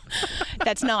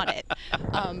 That's not it.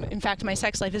 In fact, my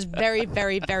sex life is very,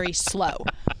 very, very slow.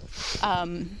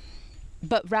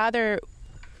 But rather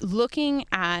looking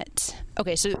at,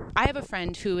 okay, so I have a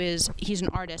friend who he's an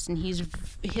artist, and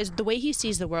the way he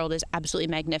sees the world is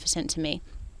absolutely magnificent to me.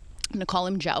 I'm going to call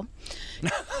him Joe.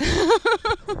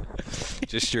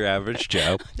 Just your average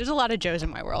Joe. There's a lot of Joes in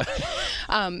my world.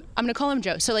 I'm going to call him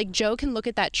Joe. So like Joe can look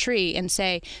at that tree and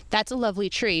say, that's a lovely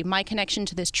tree. My connection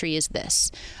to this tree is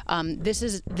this. This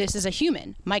is a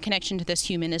human. My connection to this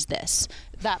human is this.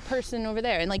 That person over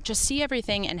there. And like just see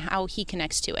everything and how he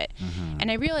connects to it.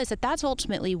 And I realize that that's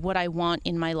ultimately what I want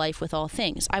in my life with all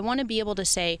things. I want to be able to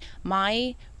say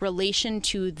my relation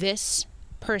to this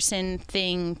person,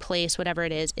 thing, place, whatever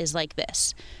it is like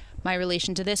this. My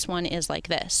relation to this one is like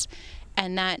this.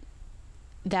 And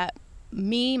that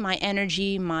me, my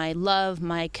energy, my love,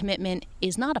 my commitment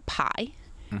is not a pie.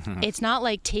 It's not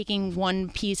like taking one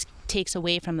piece takes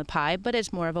away from the pie, but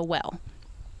it's more of a well.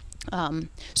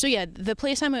 So yeah, the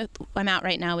place I'm at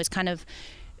right now is kind of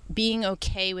being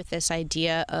okay with this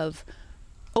idea of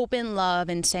open love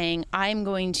and saying, I'm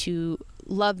going to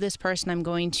love this person, I'm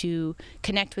going to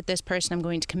connect with this person, I'm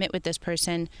going to commit with this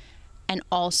person, and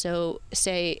also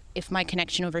say, if my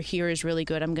connection over here is really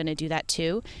good, I'm going to do that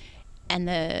too. And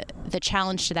the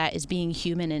challenge to that is being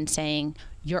human and saying,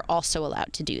 you're also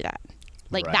allowed to do that.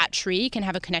 Like that tree can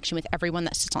have a connection with everyone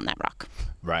that sits on that rock.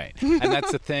 Right. And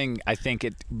that's the thing. I think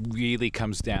it really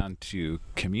comes down to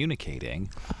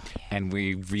communicating. And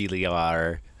we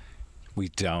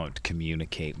don't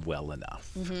communicate well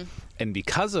enough. And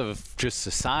because of just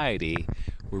society,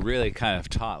 we're really kind of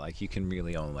taught like you can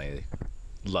really only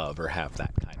love or have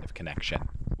that kind of connection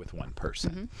with one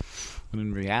person. And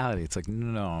in reality, it's like,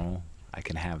 no, I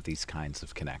can have these kinds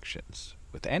of connections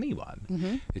with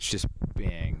anyone. It's just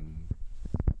being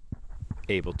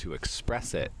able to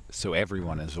express it so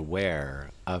everyone is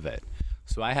aware of it.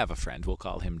 So I have a friend, we'll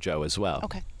call him Joe as well.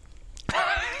 Okay.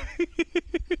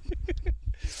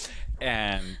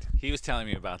 And he was telling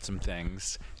me about some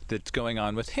things that's going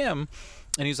on with him.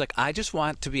 And he's like, I just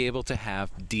want to be able to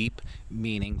have deep,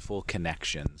 meaningful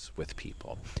connections with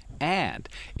people. And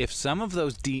if some of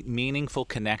those deep, meaningful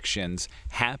connections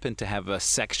happen to have a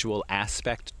sexual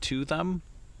aspect to them,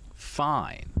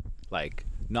 fine. Like,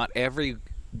 not every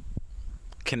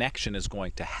connection is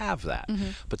going to have that,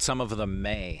 but some of them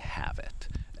may have it.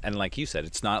 And like you said,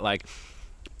 it's not like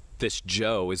this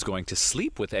Joe is going to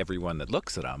sleep with everyone that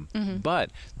looks at him,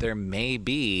 but there may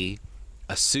be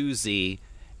a Susie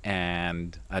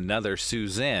and another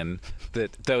Susan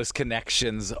that those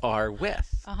connections are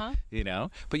with, you know?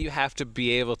 But you have to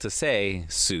be able to say,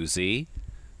 Susie,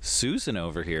 Susan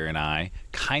over here and I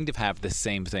kind of have the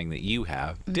same thing that you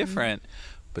have, different,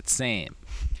 but same.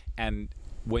 And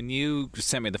when you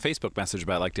sent me the Facebook message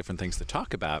about like different things to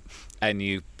talk about and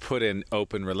you put in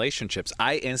open relationships,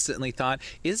 I instantly thought,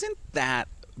 isn't that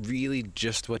really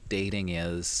just what dating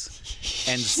is?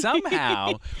 And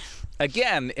somehow,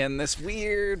 again, in this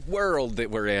weird world that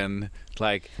we're in,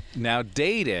 like now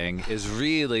dating is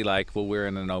really like, well, we're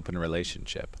in an open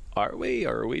relationship. Are we?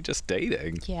 Or are we just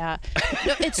dating? Yeah.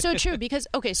 No, it's so true because,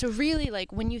 okay, so really like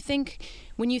when you think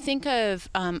of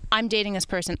I'm dating this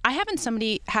person, I haven't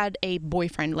had a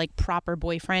boyfriend, like proper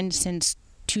boyfriend since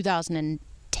 2009.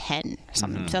 2010 or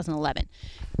something, 2011.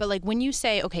 But like when you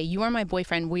say, okay, you are my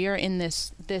boyfriend, we are in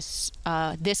this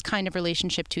kind of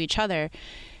relationship to each other,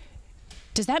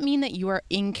 does that mean that you are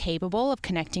incapable of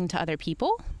connecting to other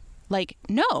people? Like,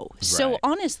 no. Right. So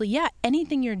honestly, yeah,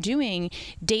 anything you're doing,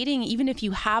 dating, even if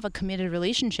you have a committed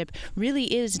relationship,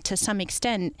 really is to some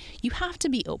extent, you have to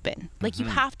be open. Like you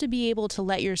have to be able to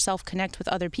let yourself connect with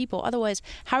other people. Otherwise,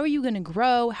 how are you going to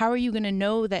grow? How are you going to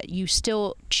know that you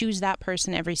still choose that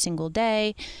person every single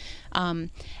day?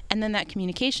 And then that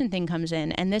communication thing comes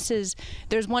in. And there's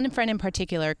one friend in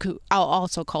particular who I'll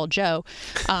also call Joe,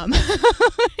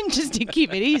 just to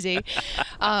keep it easy,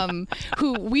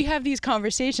 who we have these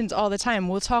conversations all the time.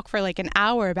 We'll talk for like an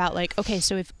hour about like, okay,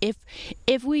 so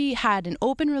if we had an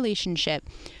open relationship,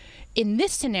 in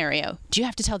this scenario, do you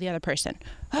have to tell the other person?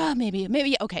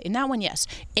 Maybe. Okay, in that one, yes.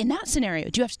 In that scenario,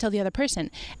 do you have to tell the other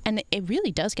person? And it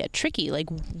really does get tricky. Like,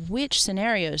 which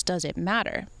scenarios does it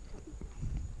matter?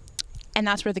 And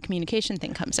that's where the communication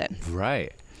thing comes in.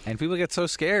 Right. And people get so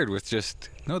scared with just,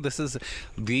 no,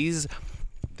 these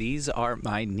are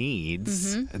my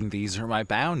needs and these are my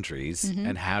boundaries.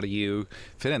 And how do you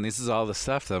fit in? This is all the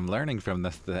stuff that I'm learning from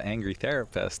the angry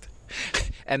therapist.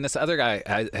 And this other guy,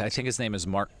 I think his name is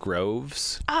Mark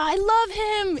Groves. I love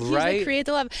him. He's Right? like Create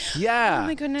the Love. Yeah. Oh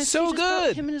my goodness. So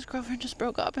good. Him and his girlfriend just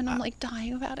broke up and I'm like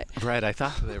dying about it. Right. I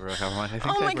thought they broke up. I think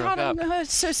Oh they my broke God, up.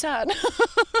 it's so sad.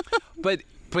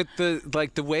 But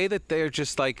the way that they're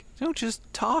just like, just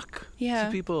talk Yeah.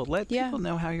 to people, let people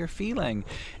know how you're feeling.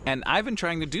 And I've been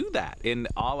trying to do that in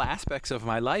all aspects of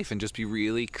my life and just be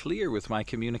really clear with my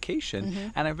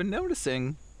communication. And I've been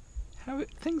noticing how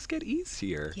things get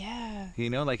easier. Yeah.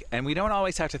 You know, like, and we don't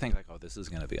always have to think like, oh, this is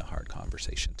going to be a hard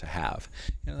conversation to have.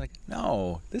 You know, like,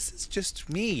 no, this is just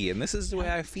me and this is the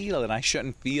way I feel and I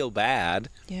shouldn't feel bad.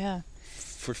 Yeah.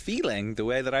 For feeling the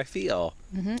way that I feel.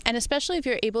 And especially if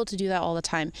you're able to do that all the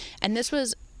time. And this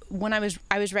was when I was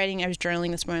journaling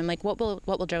this morning. I'm like, what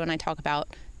will Joe and I talk about?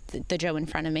 The Joe in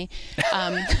front of me.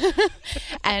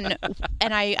 And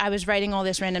I was writing all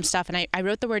this random stuff and I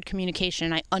wrote the word communication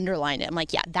and I underlined it. I'm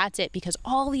like, yeah, that's it. Because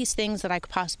all these things that I could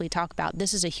possibly talk about,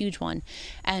 this is a huge one.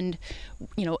 And,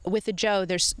 you know, with the Joe,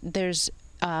 there was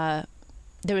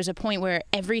a point where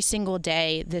every single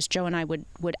day this Joe and I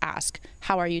would ask,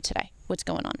 how are you today? What's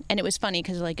going on? And it was funny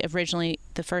because like originally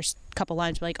the first couple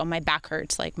lines were like, oh, my back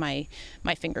hurts, like my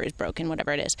finger is broken,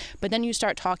 whatever it is. But then you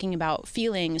start talking about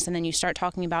feelings and then you start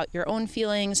talking about your own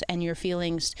feelings and your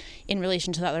feelings in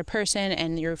relation to the other person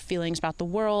and your feelings about the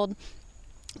world.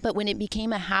 But when it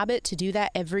became a habit to do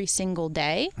that every single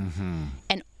day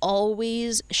and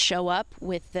always show up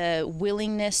with the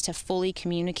willingness to fully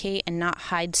communicate and not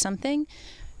hide something,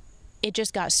 it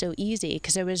just got so easy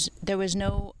because there was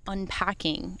no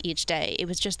unpacking each day. It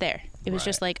was just there. It was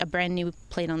just like a brand new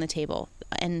plate on the table.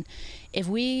 And if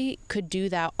we could do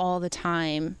that all the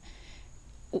time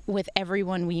with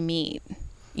everyone we meet,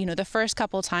 you know, the first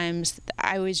couple times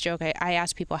I always joke, I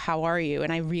ask people, how are you?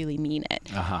 And I really mean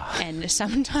it. And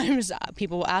sometimes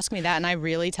people will ask me that and I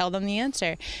really tell them the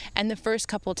answer. And the first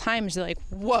couple times they're like,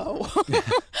 whoa,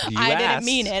 I didn't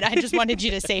mean it. I just wanted you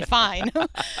to say fine.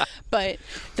 But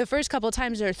the first couple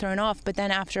times they're thrown off. But then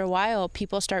after a while,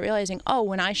 people start realizing, oh,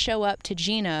 when I show up to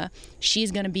Gina, she's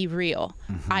going to be real.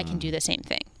 I can do the same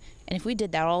thing. And if we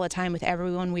did that all the time with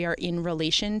everyone we are in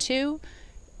relation to,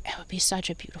 it would be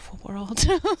such a beautiful world.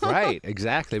 Right,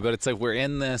 exactly. But it's like we're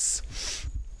in this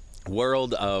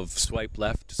world of swipe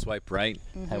left, swipe right,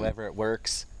 however it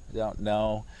works. I don't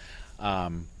know.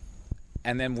 And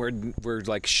then we're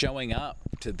like showing up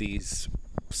to these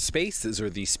spaces or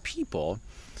these people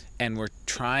and we're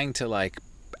trying to like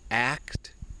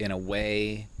act in a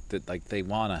way that like they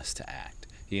want us to act.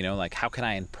 You know, like how can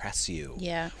I impress you?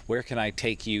 Yeah. Where can I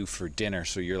take you for dinner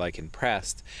so you're like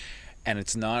impressed? And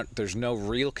there's no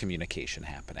real communication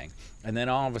happening. And then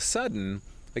all of a sudden,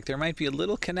 like there might be a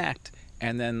little connect.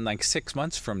 And then like 6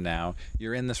 months from now,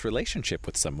 you're in this relationship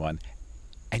with someone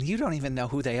and you don't even know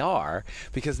who they are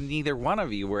because neither one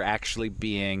of you were actually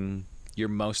being your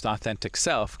most authentic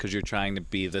self because you're trying to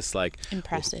be this like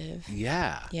impressive.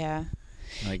 Yeah. Yeah.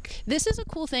 Like this is a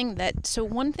cool thing so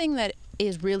one thing that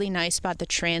is really nice about the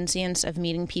transience of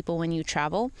meeting people when you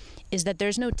travel is that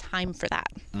there's no time for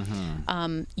that.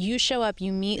 You show up,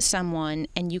 you meet someone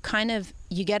and you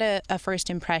get a first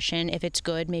impression. If it's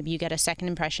good, maybe you get a second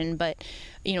impression. But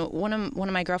you know, one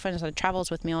of my girlfriends that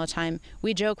travels with me all the time,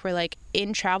 we joke, we're like,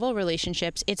 in travel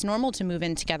relationships, it's normal to move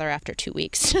in together after 2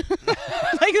 weeks.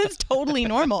 Like that's totally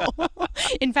normal.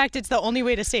 In fact, it's the only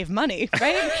way to save money,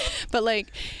 right? But like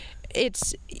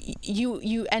it's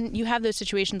you have those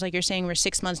situations like you're saying where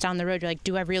 6 months down the road you're like,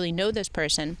 do I really know this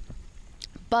person?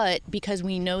 But because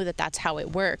we know that that's how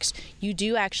it works, you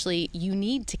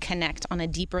need to connect on a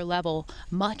deeper level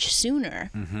much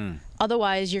sooner.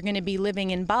 Otherwise, you're going to be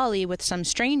living in Bali with some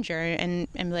stranger and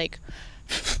like,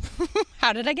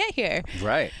 how did I get here?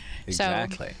 Right.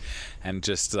 Exactly. And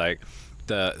just like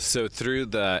so through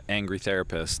the Angry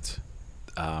Therapist,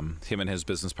 him and his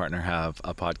business partner have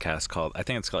a podcast called, I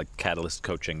think it's called Catalyst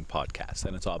Coaching Podcast,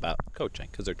 and it's all about coaching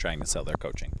because they're trying to sell their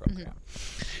coaching program.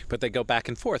 But they go back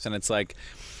and forth, and it's like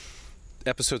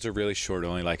episodes are really short,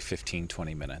 only like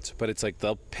 15-20 minutes, but it's like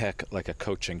they'll pick like a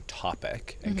coaching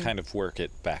topic and kind of work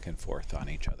it back and forth on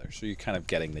each other, so you're kind of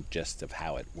getting the gist of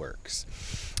how it works.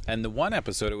 And the one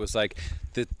episode, it was like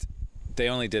that they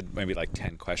only did maybe like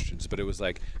 10 questions, but it was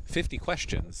like 50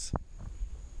 questions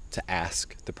to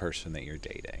ask the person that you're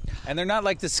dating. And they're not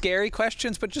like the scary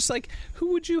questions, but just like,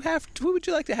 who would you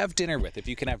like to have dinner with if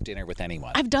you can have dinner with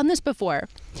anyone? I've done this before.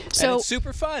 So and it's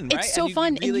super fun, right? It's so and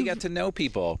fun. You really get to know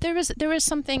people. There was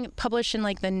something published in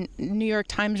like the New York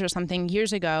Times or something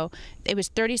years ago. It was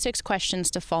 36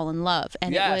 questions to fall in love.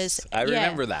 And yes, it was, I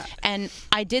remember that. And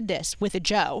I did this with a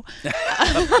Joe.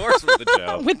 Of course with a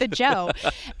Joe. With a Joe.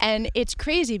 And it's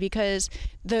crazy because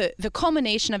the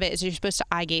culmination of it is you're supposed to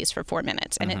eye gaze for 4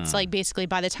 minutes. And it's like basically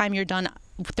by the time you're done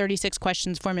 36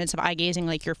 questions, 4 minutes of eye gazing,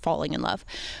 like you're falling in love.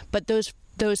 But those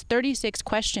 36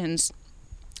 questions,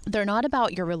 they're not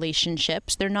about your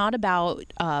relationships. They're not about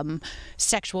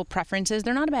sexual preferences.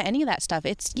 They're not about any of that stuff.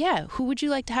 It's, who would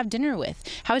you like to have dinner with?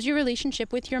 How's your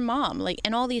relationship with your mom? Like,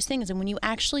 and all these things. And when you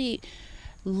actually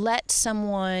let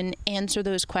someone answer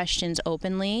those questions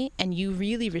openly and you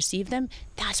really receive them,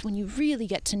 that's when you really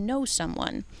get to know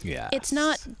someone. Yeah. It's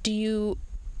not, do you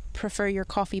prefer your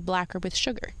coffee black or with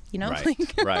sugar? You know?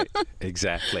 Right, right.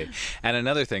 Exactly. And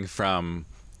another thing from,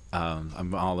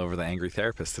 I'm all over the Angry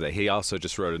Therapist today. He also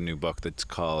just wrote a new book that's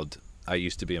called I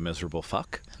Used to Be a Miserable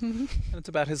Fuck. And it's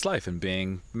about his life and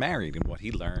being married and what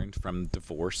he learned from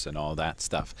divorce and all that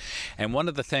stuff. And one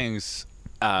of the things,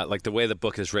 like the way the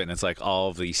book is written, it's like all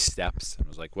of these steps. It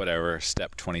was like, whatever,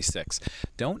 step 26.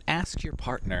 Don't ask your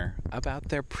partner about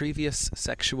their previous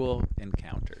sexual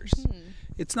encounters.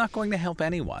 It's not going to help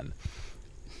anyone.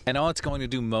 And all it's going to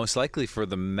do most likely for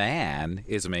the man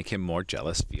is make him more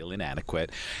jealous, feel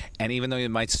inadequate. And even though it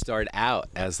might start out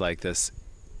as like this,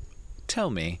 tell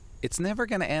me, it's never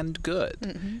going to end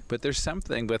good. But there's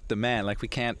something with the man, like we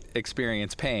can't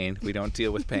experience pain. We don't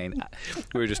deal with pain.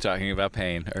 We were just talking about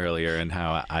pain earlier and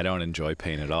how I don't enjoy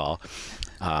pain at all.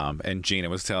 And Gina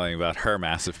was telling me about her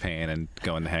massive pain and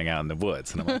going to hang out in the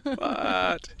woods. And I'm like,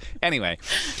 what? Anyway,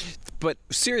 but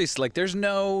seriously, like there's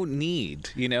no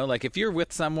need, you know, like if you're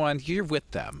with someone, you're with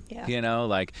them, you know,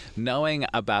 like knowing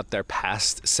about their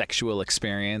past sexual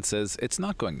experiences, it's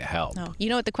not going to help. No. You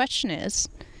know what the question is?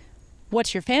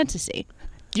 What's your fantasy?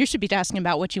 You should be asking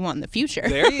about what you want in the future.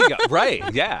 There you go.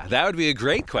 Right. Yeah. That would be a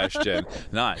great question.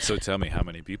 Not, so tell me, how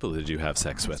many people did you have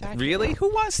sex with? Really? Who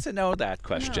wants to know that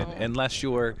question? No. Unless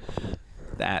you're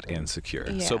that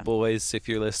insecure. So boys, if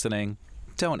you're listening,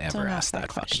 don't ever ask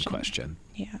that fucking question.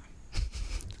 Yeah.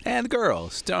 And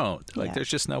girls, don't. Like, there's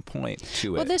just no point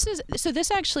to it. Well,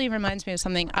 this actually reminds me of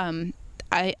something.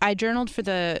 I journaled for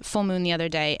the full moon the other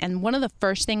day, and one of the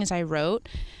first things I wrote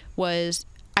was,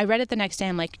 I read it the next day.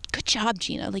 I'm like, good job,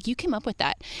 Gina. Like, you came up with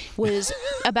that. Was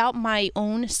about my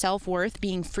own self-worth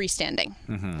being freestanding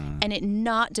and it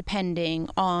not depending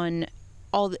on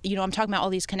all the, you know, I'm talking about all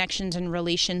these connections and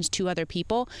relations to other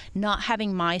people, not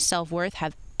having my self-worth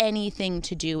have anything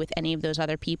to do with any of those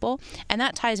other people. And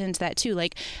that ties into that too.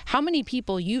 Like how many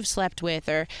people you've slept with,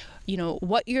 or, you know,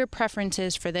 what your preference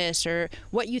is for this, or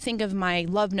what you think of my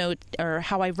love note, or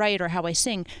how I write, or how I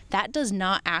sing, that does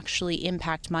not actually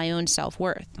impact my own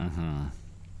self-worth.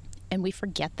 And we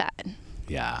forget that.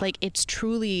 Yeah. Like it's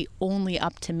truly only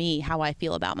up to me how I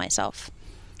feel about myself.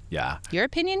 Yeah. Your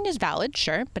opinion is valid,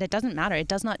 sure, but it doesn't matter. It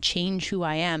does not change who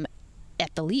I am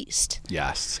at the least.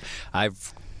 Yes.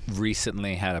 I've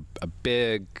recently had a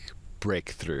big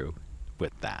breakthrough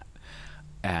with that.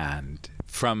 And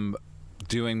from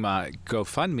doing my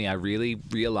GoFundMe, I really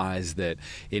realized that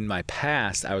in my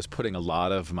past, I was putting a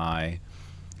lot of my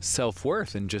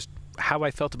self-worth and just how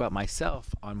I felt about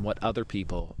myself on what other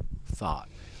people thought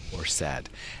or said.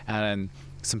 And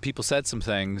some people said some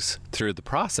things through the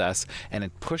process, and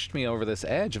it pushed me over this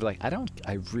edge of like,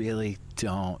 I really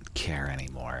don't care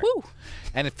anymore. Woo.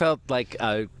 And it felt like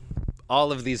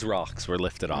all of these rocks were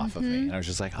lifted off of me. And I was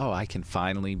just like, oh, I can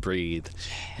finally breathe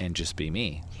and just be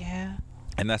me. Yeah.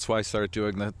 And that's why I started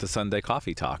doing the Sunday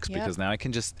coffee talks, because now I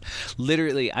can just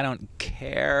literally, I don't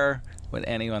care what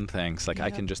anyone thinks. Like I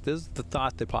can just, this is the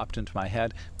thought that popped into my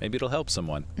head. Maybe it'll help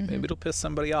someone. Maybe it'll piss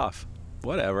somebody off.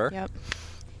 Whatever. Yep.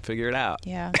 figure it out.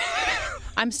 Yeah.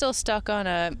 I'm still stuck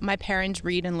on my parents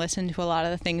read and listen to a lot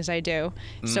of the things I do.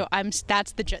 So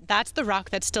that's the rock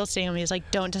that's still staying on me, is like,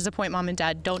 don't disappoint mom and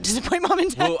dad. Don't disappoint mom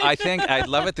and dad. Well, I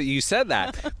love it that you said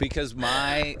that, because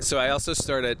so I also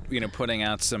started, putting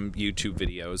out some YouTube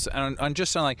videos on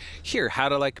like, here, how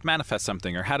to like manifest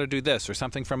something, or how to do this, or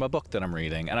something from a book that I'm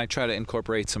reading. And I try to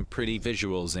incorporate some pretty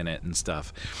visuals in it and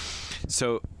stuff.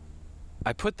 So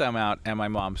I put them out and my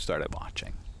mom started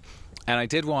watching. And I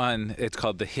did one, it's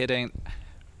called the hidden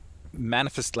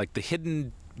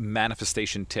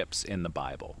manifestation tips in the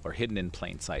Bible, or hidden in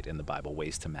plain sight in the Bible,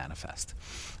 ways to manifest.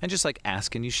 And just like,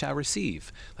 ask and you shall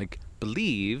receive, like,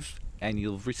 believe and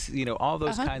you'll receive, all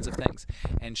those kinds of things.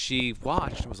 And she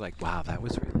watched and was like, wow, that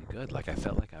was really good. Like, I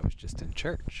felt like I was just in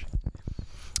church.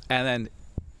 And then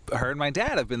her and my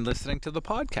dad have been listening to the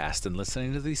podcast and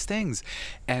listening to these things,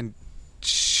 and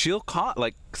she'll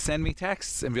send me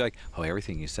texts and be like, oh,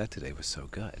 everything you said today was so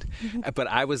good. But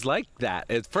I was like that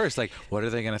at first, like, what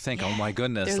are they going to think? Oh my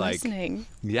goodness. They're like, listening.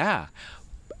 Yeah.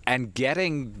 And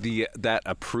getting that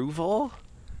approval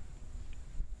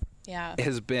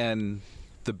has been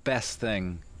the best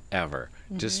thing ever.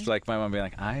 Just like my mom being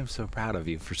like, I am so proud of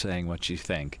you for saying what you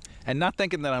think. And not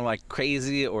thinking that I'm like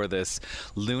crazy or this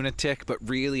lunatic, but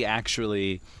really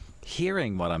actually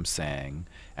hearing what I'm saying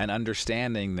and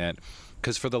understanding that.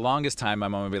 Because for the longest time, my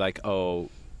mom would be like, oh,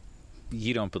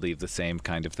 you don't believe the same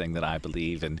kind of thing that I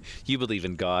believe, and you believe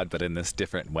in God, but in this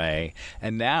different way.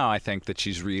 And now I think that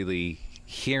she's really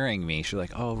hearing me. She's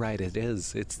like, oh, right, it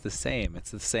is. It's the same.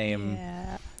 It's the same.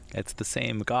 Yeah. It's the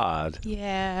same God.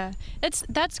 Yeah.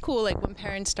 That's cool, like, when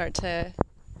parents start to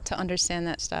understand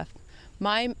that stuff.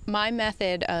 My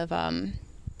method of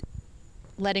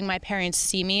letting my parents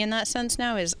see me in that sense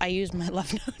now is I use my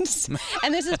love notes.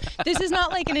 And this is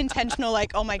not like an intentional,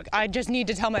 like, oh my, I just need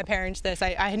to tell my parents this.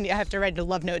 I have to write a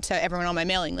love note to everyone on my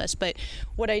mailing list. But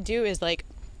what I do is like,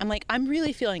 I'm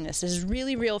really feeling this. This is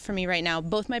really real for me right now.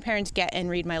 Both my parents get and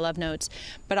read my love notes,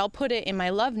 but I'll put it in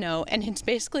my love note, and it's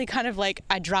basically kind of like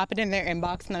I drop it in their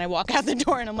inbox and then I walk out the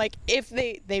door, and I'm like, if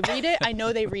they read it, I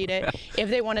know they read it. If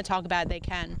they want to talk about it, they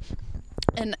can.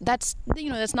 And that's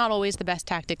not always the best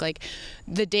tactic. Like,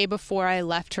 the day before I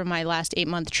left for my last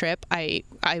 8-month trip, I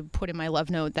put in my love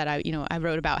note that I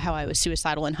wrote about how I was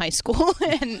suicidal in high school.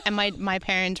 and my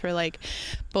parents were like,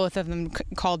 both of them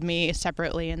called me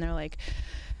separately, and they're like,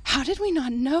 how did we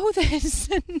not know this?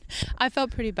 And I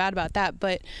felt pretty bad about that.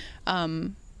 But,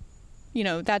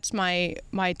 that's my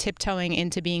tiptoeing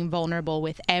into being vulnerable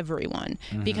with everyone,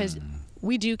 because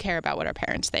we do care about what our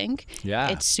parents think. Yeah.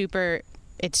 It's super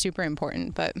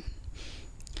important, but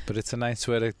it's a nice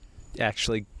way to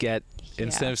actually get,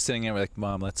 instead of sitting there like,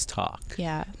 Mom, let's talk.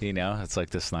 Yeah. It's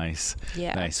like this nice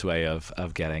way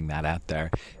of getting that out there.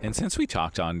 And since we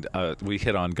talked we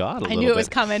hit on God a little bit. I knew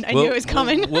it was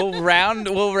coming. We'll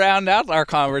round out our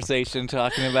conversation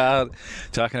talking about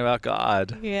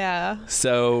God. Yeah.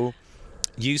 So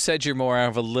you said you're more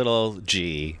of a little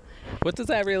G. What does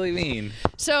that really mean?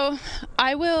 So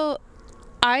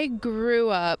I grew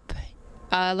up,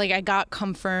 I got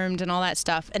confirmed and all that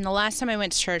stuff. And the last time I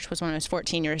went to church was when I was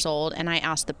 14 years old. And I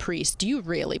asked the priest, do you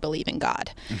really believe in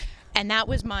God? And that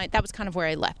was kind of where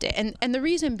I left it. And the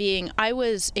reason being, I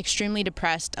was extremely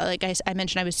depressed. Like I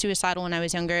mentioned, I was suicidal when I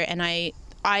was younger. And I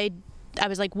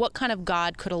was like, what kind of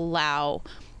God could allow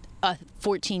a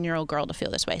 14-year-old girl to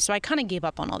feel this way? So I kind of gave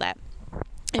up on all that.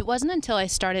 It wasn't until I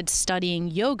started studying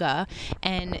yoga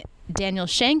and Daniel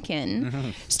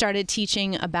Shankin started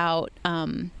teaching about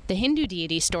the Hindu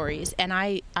deity stories, and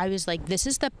I was like, this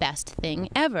is the best thing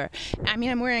ever. I mean,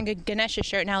 I'm wearing a Ganesha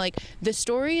shirt now. Like, the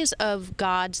stories of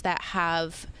gods that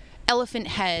have elephant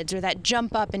heads or that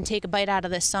jump up and take a bite out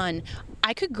of the sun,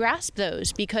 I could grasp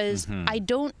those, because I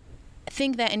don't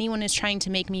think that anyone is trying to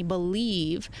make me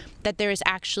believe that there is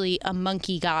actually a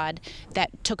monkey god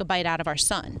that took a bite out of our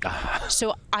sun.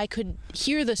 So I could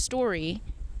hear the story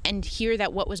and hear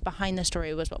that what was behind the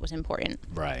story was what was important.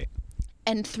 Right.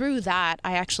 And through that,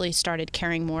 I actually started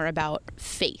caring more about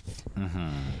faith.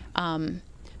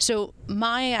 So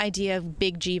my idea of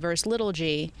big G versus little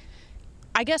g,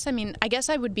 I guess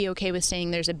I would be okay with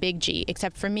saying there's a big G,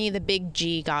 except for me, the big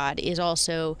G God is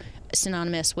also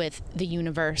synonymous with the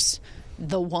universe,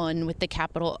 the one with the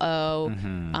capital O,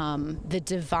 the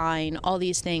divine, all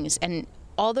these things. And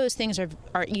all those things are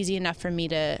easy enough for me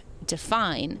to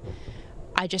define.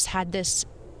 I just had this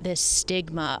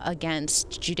stigma against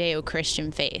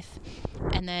Judeo-Christian faith.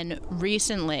 And then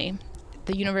recently,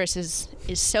 the universe is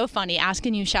so funny. Ask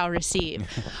and you shall receive.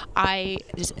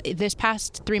 This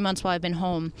past 3 months while I've been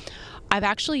home, I've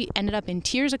actually ended up in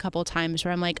tears a couple of times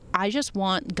where I'm like, I just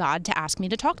want God to ask me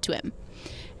to talk to him.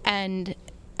 And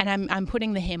and I'm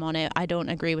putting the him on it. I don't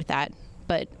agree with that,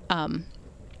 but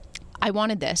I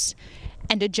wanted this,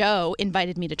 and a Joe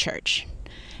invited me to church,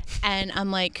 and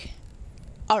I'm like,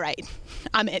 all right,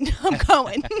 I'm in. I'm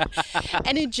going.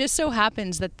 And it just so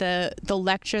happens that the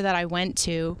lecture that I went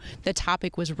to, the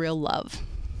topic was real love.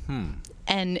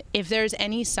 And if there's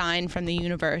any sign from the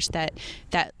universe that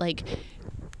like,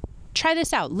 try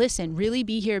this out, listen, really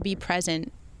be here, be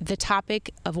present. The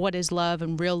topic of what is love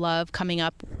and real love coming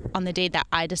up on the day that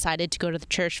I decided to go to the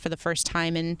church for the first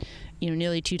time in,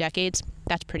 nearly 2 decades,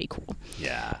 that's pretty cool.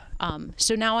 Yeah.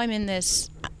 So now I'm in this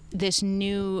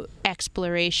new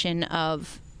exploration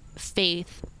of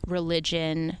faith,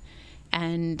 religion,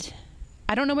 and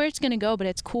I don't know where it's going to go, but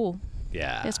it's cool.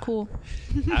 Yeah. It's cool.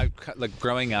 Like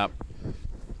growing up,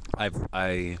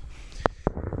 I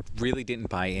really didn't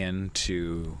buy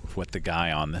into what the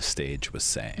guy on the stage was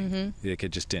saying. Like,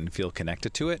 it just didn't feel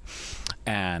connected to it.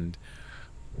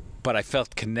 But I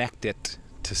felt connected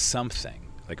to something.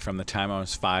 Like, from the time I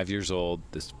was 5 years old,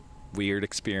 this weird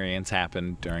experience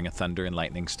happened during a thunder and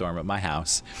lightning storm at my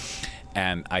house.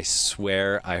 And I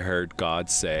swear I heard God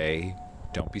say,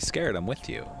 "Don't be scared, I'm with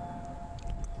you."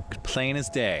 Plain as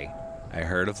day, I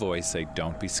heard a voice say,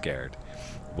 "Don't be scared."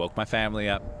 Woke my family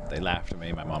up. They laughed at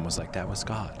me. My mom was like, "That was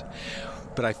God."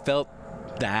 But I felt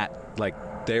that,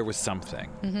 like, there was something.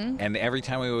 And every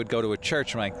time we would go to a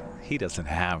church, I'm like, he doesn't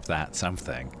have that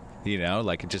something.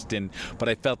 Like, it just didn't. But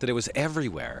I felt that it was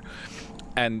everywhere.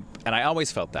 And I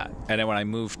always felt that. And then when I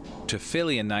moved to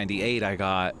Philly in 98, I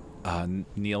got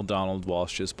Neil Donald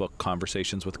Walsh's book,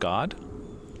 Conversations with God.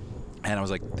 And I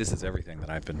was like, this is everything that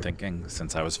I've been thinking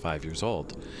since I was 5 years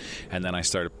old. And then I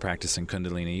started practicing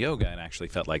Kundalini yoga and actually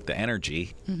felt like the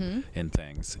energy in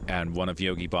things. And one of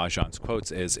Yogi Bhajan's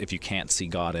quotes is, if you can't see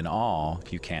God in all,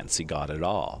 you can't see God at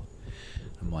all.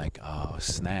 I'm like, oh,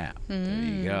 snap. There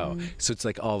you go. So it's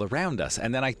like all around us.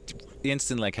 And then I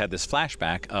instantly had this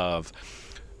flashback of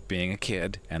being a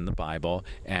kid and the Bible,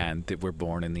 and that we're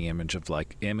born in the image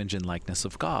and likeness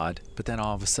of God. But then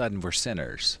all of a sudden we're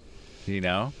sinners,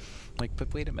 Like,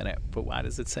 but wait a minute, but why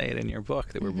does it say it in your book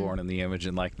that we're born in the image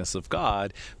and likeness of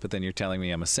God, but then you're telling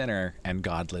me I'm a sinner and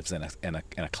God lives in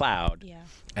a cloud?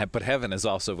 Yeah. But heaven is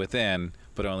also within,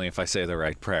 but only if I say the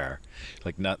right prayer.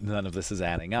 Like, none of this is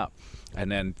adding up. And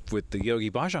then with the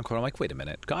Yogi Bhajan quote, I'm like, wait a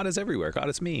minute, God is everywhere. God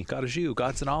is me. God is you.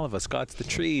 God's in all of us. God's the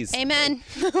trees. Amen.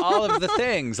 All of the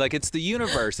things. Like, it's the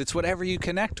universe. It's whatever you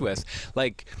connect with.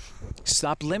 Like,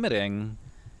 stop limiting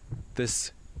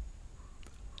this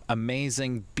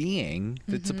amazing being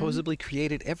that supposedly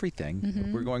created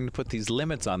everything. We're going to put these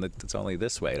limits on that. It's only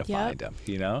this way to find him,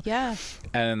 Yeah.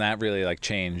 And that really, like,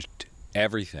 changed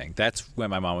everything. That's when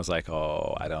my mom was like,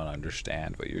 oh, I don't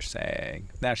understand what you're saying.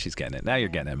 Now she's getting it. Now you're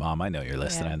getting it, Mom. I know you're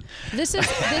listening. Yeah. This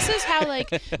is how,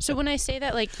 like, so when I say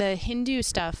that, like, the Hindu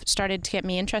stuff started to get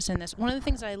me interested in this, one of the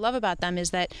things that I love about them is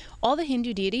that all the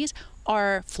Hindu deities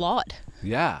are flawed.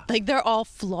 Yeah. Like, they're all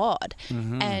flawed.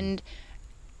 And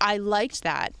I liked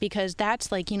that, because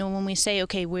that's like, when we say,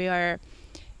 okay, we are,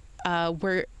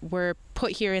 we're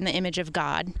put here in the image of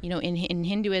God. In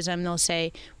Hinduism, they'll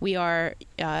say we are,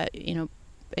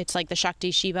 it's like the Shakti,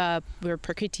 Shiva, we're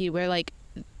Prakriti, we're like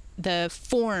the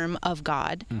form of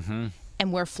God,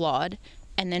 and we're flawed.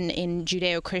 And then in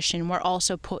Judeo-Christian, we're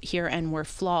also put here and we're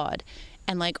flawed.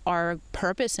 And like, our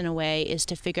purpose in a way is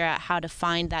to figure out how to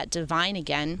find that divine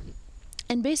again.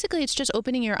 And basically, it's just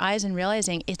opening your eyes and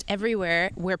realizing it's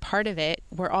everywhere. We're part of it.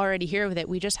 We're already here with it.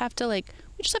 We just have to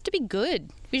be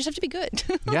good. We just have to be good.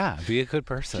 Yeah, be a good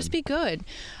person. Just be good.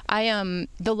 The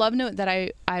love note that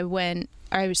I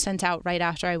was sent out right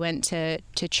after I went to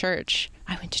church.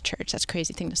 I went to church. That's a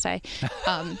crazy thing to say.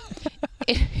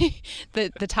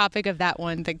 The topic of that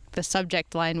one, the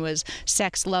subject line was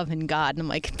sex, love, and God. And I'm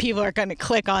like, people are going to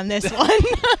click on this one.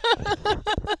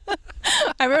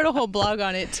 I wrote a whole blog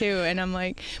on it too, and I'm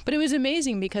like, but it was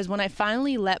amazing, because when I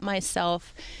finally let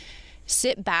myself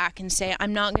sit back and say,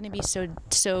 I'm not going to be so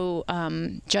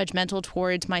judgmental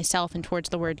towards myself and towards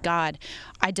the word God,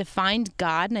 I defined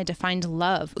God and I defined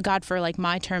love, God for like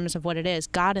my terms of what it is,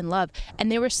 God and love,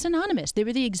 and they were synonymous. They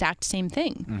were the exact same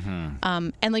thing.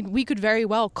 And like, we could very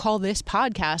well call this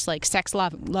podcast like Sex,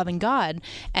 Love, and God,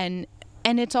 and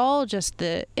it's all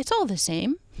it's all the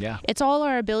same. Yeah. It's all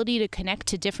our ability to connect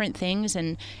to different things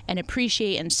and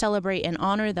appreciate and celebrate and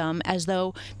honor them as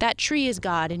though that tree is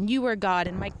God and you are God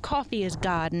and my coffee is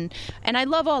God, and I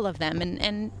love all of them,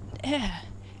 and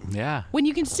yeah. When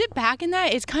you can sit back in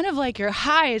that, it's kind of like you're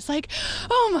high. It's like,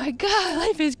 oh my God,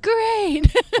 life is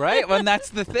great. Right? Well, and that's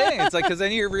the thing. It's like, because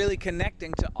then you're really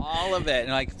connecting to all of it. And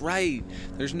like, right,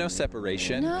 there's no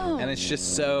separation. No. And it's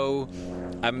just so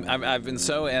I've been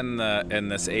so in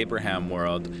this Abraham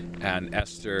world, and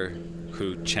Esther,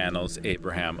 who channels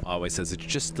Abraham, always says it's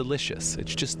just delicious.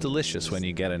 It's just delicious when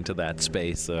you get into that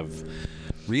space of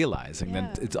realizing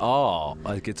that it's all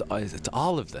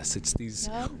of this. It's these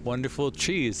wonderful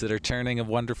trees that are turning a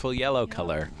wonderful yellow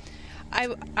color.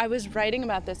 I was writing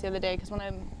about this the other day, because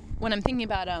when I'm thinking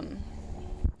about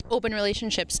open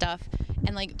relationship stuff,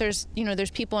 and like there's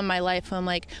people in my life who I'm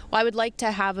like, well, I would like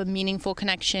to have a meaningful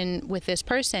connection with this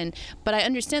person, but I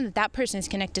understand that person is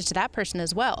connected to that person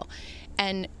as well.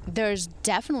 And there's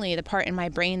definitely the part in my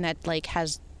brain that like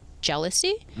has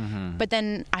jealousy, but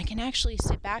then I can actually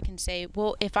sit back and say,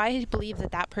 well, if I believe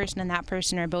that person and that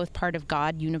person are both part of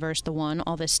God, universe, the one,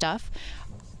 all this stuff,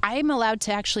 I'm allowed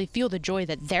to actually feel the joy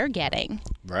that they're getting.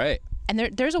 Right. And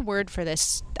there's a word for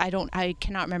this. I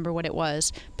cannot remember what it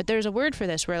was, but there's a word for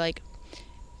this where like,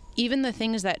 even the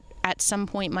things that at some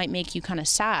point might make you kind of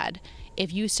sad,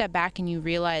 if you step back and you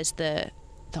realize the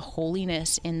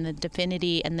holiness and the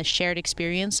divinity and the shared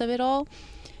experience of it all,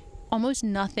 almost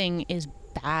nothing is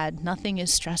bad. Nothing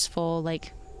is stressful.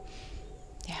 Like,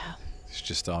 yeah. It's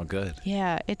just all good.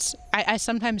 Yeah. I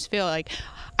sometimes feel like,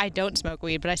 I don't smoke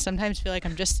weed, but I sometimes feel like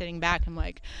I'm just sitting back. I'm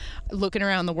like looking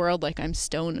around the world like I'm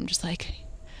stoned. I'm just like,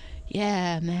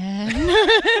 yeah, man.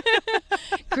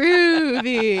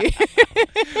 Groovy.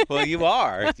 Well, you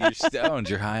are. You're stoned.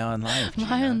 You're high on life. I'm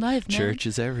high on life, man. Church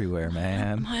is everywhere,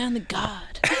 man. I'm high on the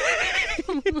God.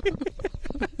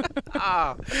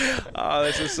 Oh,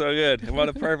 this is so good. What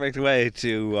a perfect way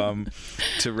to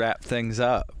wrap things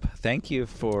up. Thank you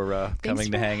for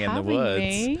coming to hang in the woods.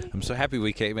 Me. I'm so happy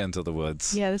we came into the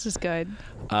woods. Yeah, this is good.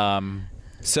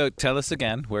 So tell us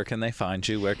again, where can they find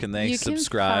you? Where can they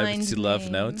subscribe to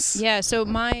Love Notes? Yeah, so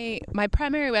my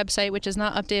primary website, which is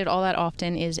not updated all that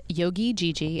often, is Yogi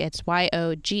Gigi. It's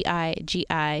YOGIGI.com.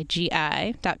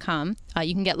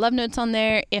 You can get Love Notes on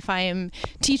there. If I am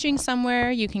teaching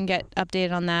somewhere, you can get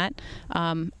updated on that.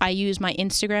 I use my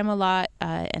Instagram a lot,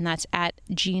 and that's at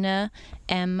Gina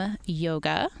M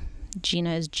Yoga.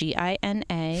 Gina is Gina. And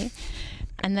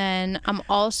then I'm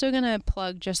also going to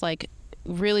plug just like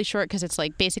really short, because it's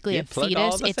like basically a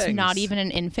fetus. It's not even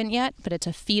an infant yet, but it's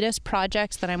a fetus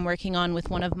project that I'm working on with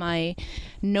one of my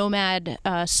Nomad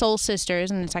Soul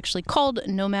Sisters, and it's actually called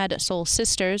Nomad Soul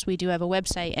Sisters. We do have a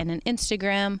website and an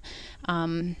Instagram.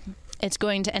 It's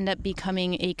going to end up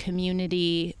becoming a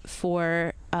community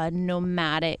for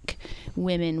nomadic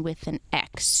women with an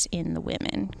X in the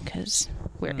women, because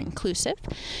we're inclusive.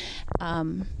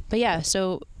 But yeah,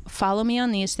 so follow me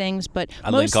on these things, but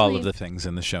I'll link all of the things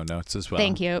in the show notes as well.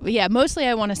 Thank you. Yeah, mostly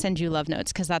I want to send you Love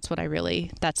Notes, because that's what I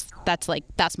really, that's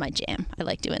my jam. I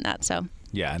like doing that. So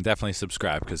yeah, and definitely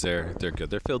subscribe, because they're good.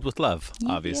 They're filled with love,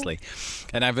 obviously.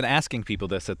 And I've been asking people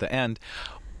this at the end.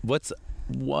 What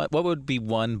would be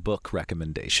one book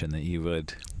recommendation that you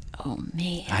would? Oh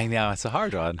man, I know it's a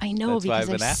hard one. I know, that's because why I've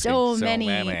been there's asking so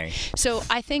many. So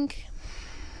I think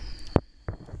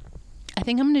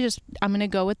I'm gonna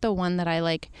go with the one that I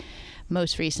like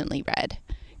most recently read,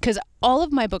 because all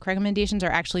of my book recommendations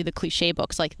are actually the cliche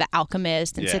books like The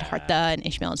Alchemist and Siddhartha and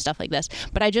Ishmael and stuff like this.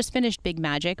 But I just finished Big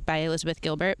Magic by Elizabeth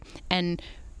Gilbert, and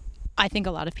I think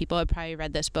a lot of people have probably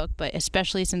read this book, but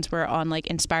especially since we're on like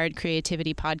Inspired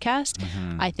Creativity podcast,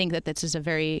 I think that this is a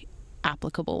very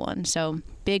applicable one. So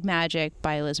Big Magic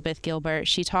by Elizabeth Gilbert,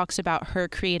 she talks about her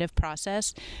creative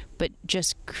process, but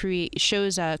just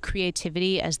shows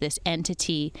creativity as this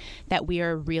entity that we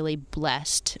are really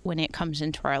blessed when it comes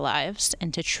into our lives,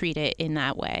 and to treat it in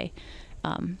that way.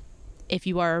 If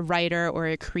you are a writer or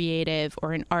a creative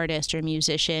or an artist or a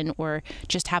musician, or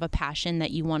just have a passion that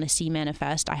you want to see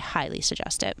manifest, I highly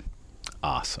suggest it.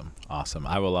 Awesome.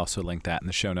 I will also link that in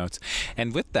the show notes.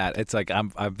 And with that, it's like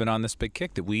I've been on this big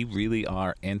kick that we really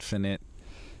are infinite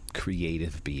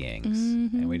creative beings,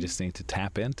 and we just need to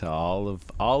tap into all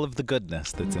of the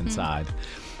goodness that's inside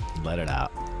and let it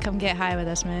out. Come get high with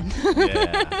us, man.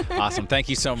 Yeah. Awesome. Thank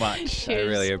you so much. Cheers. I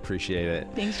really appreciate it.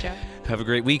 Thanks, Joe. Have a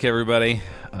great week, everybody.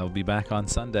 I'll be back on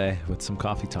Sunday with some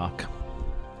coffee talk.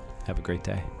 Have a great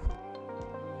day.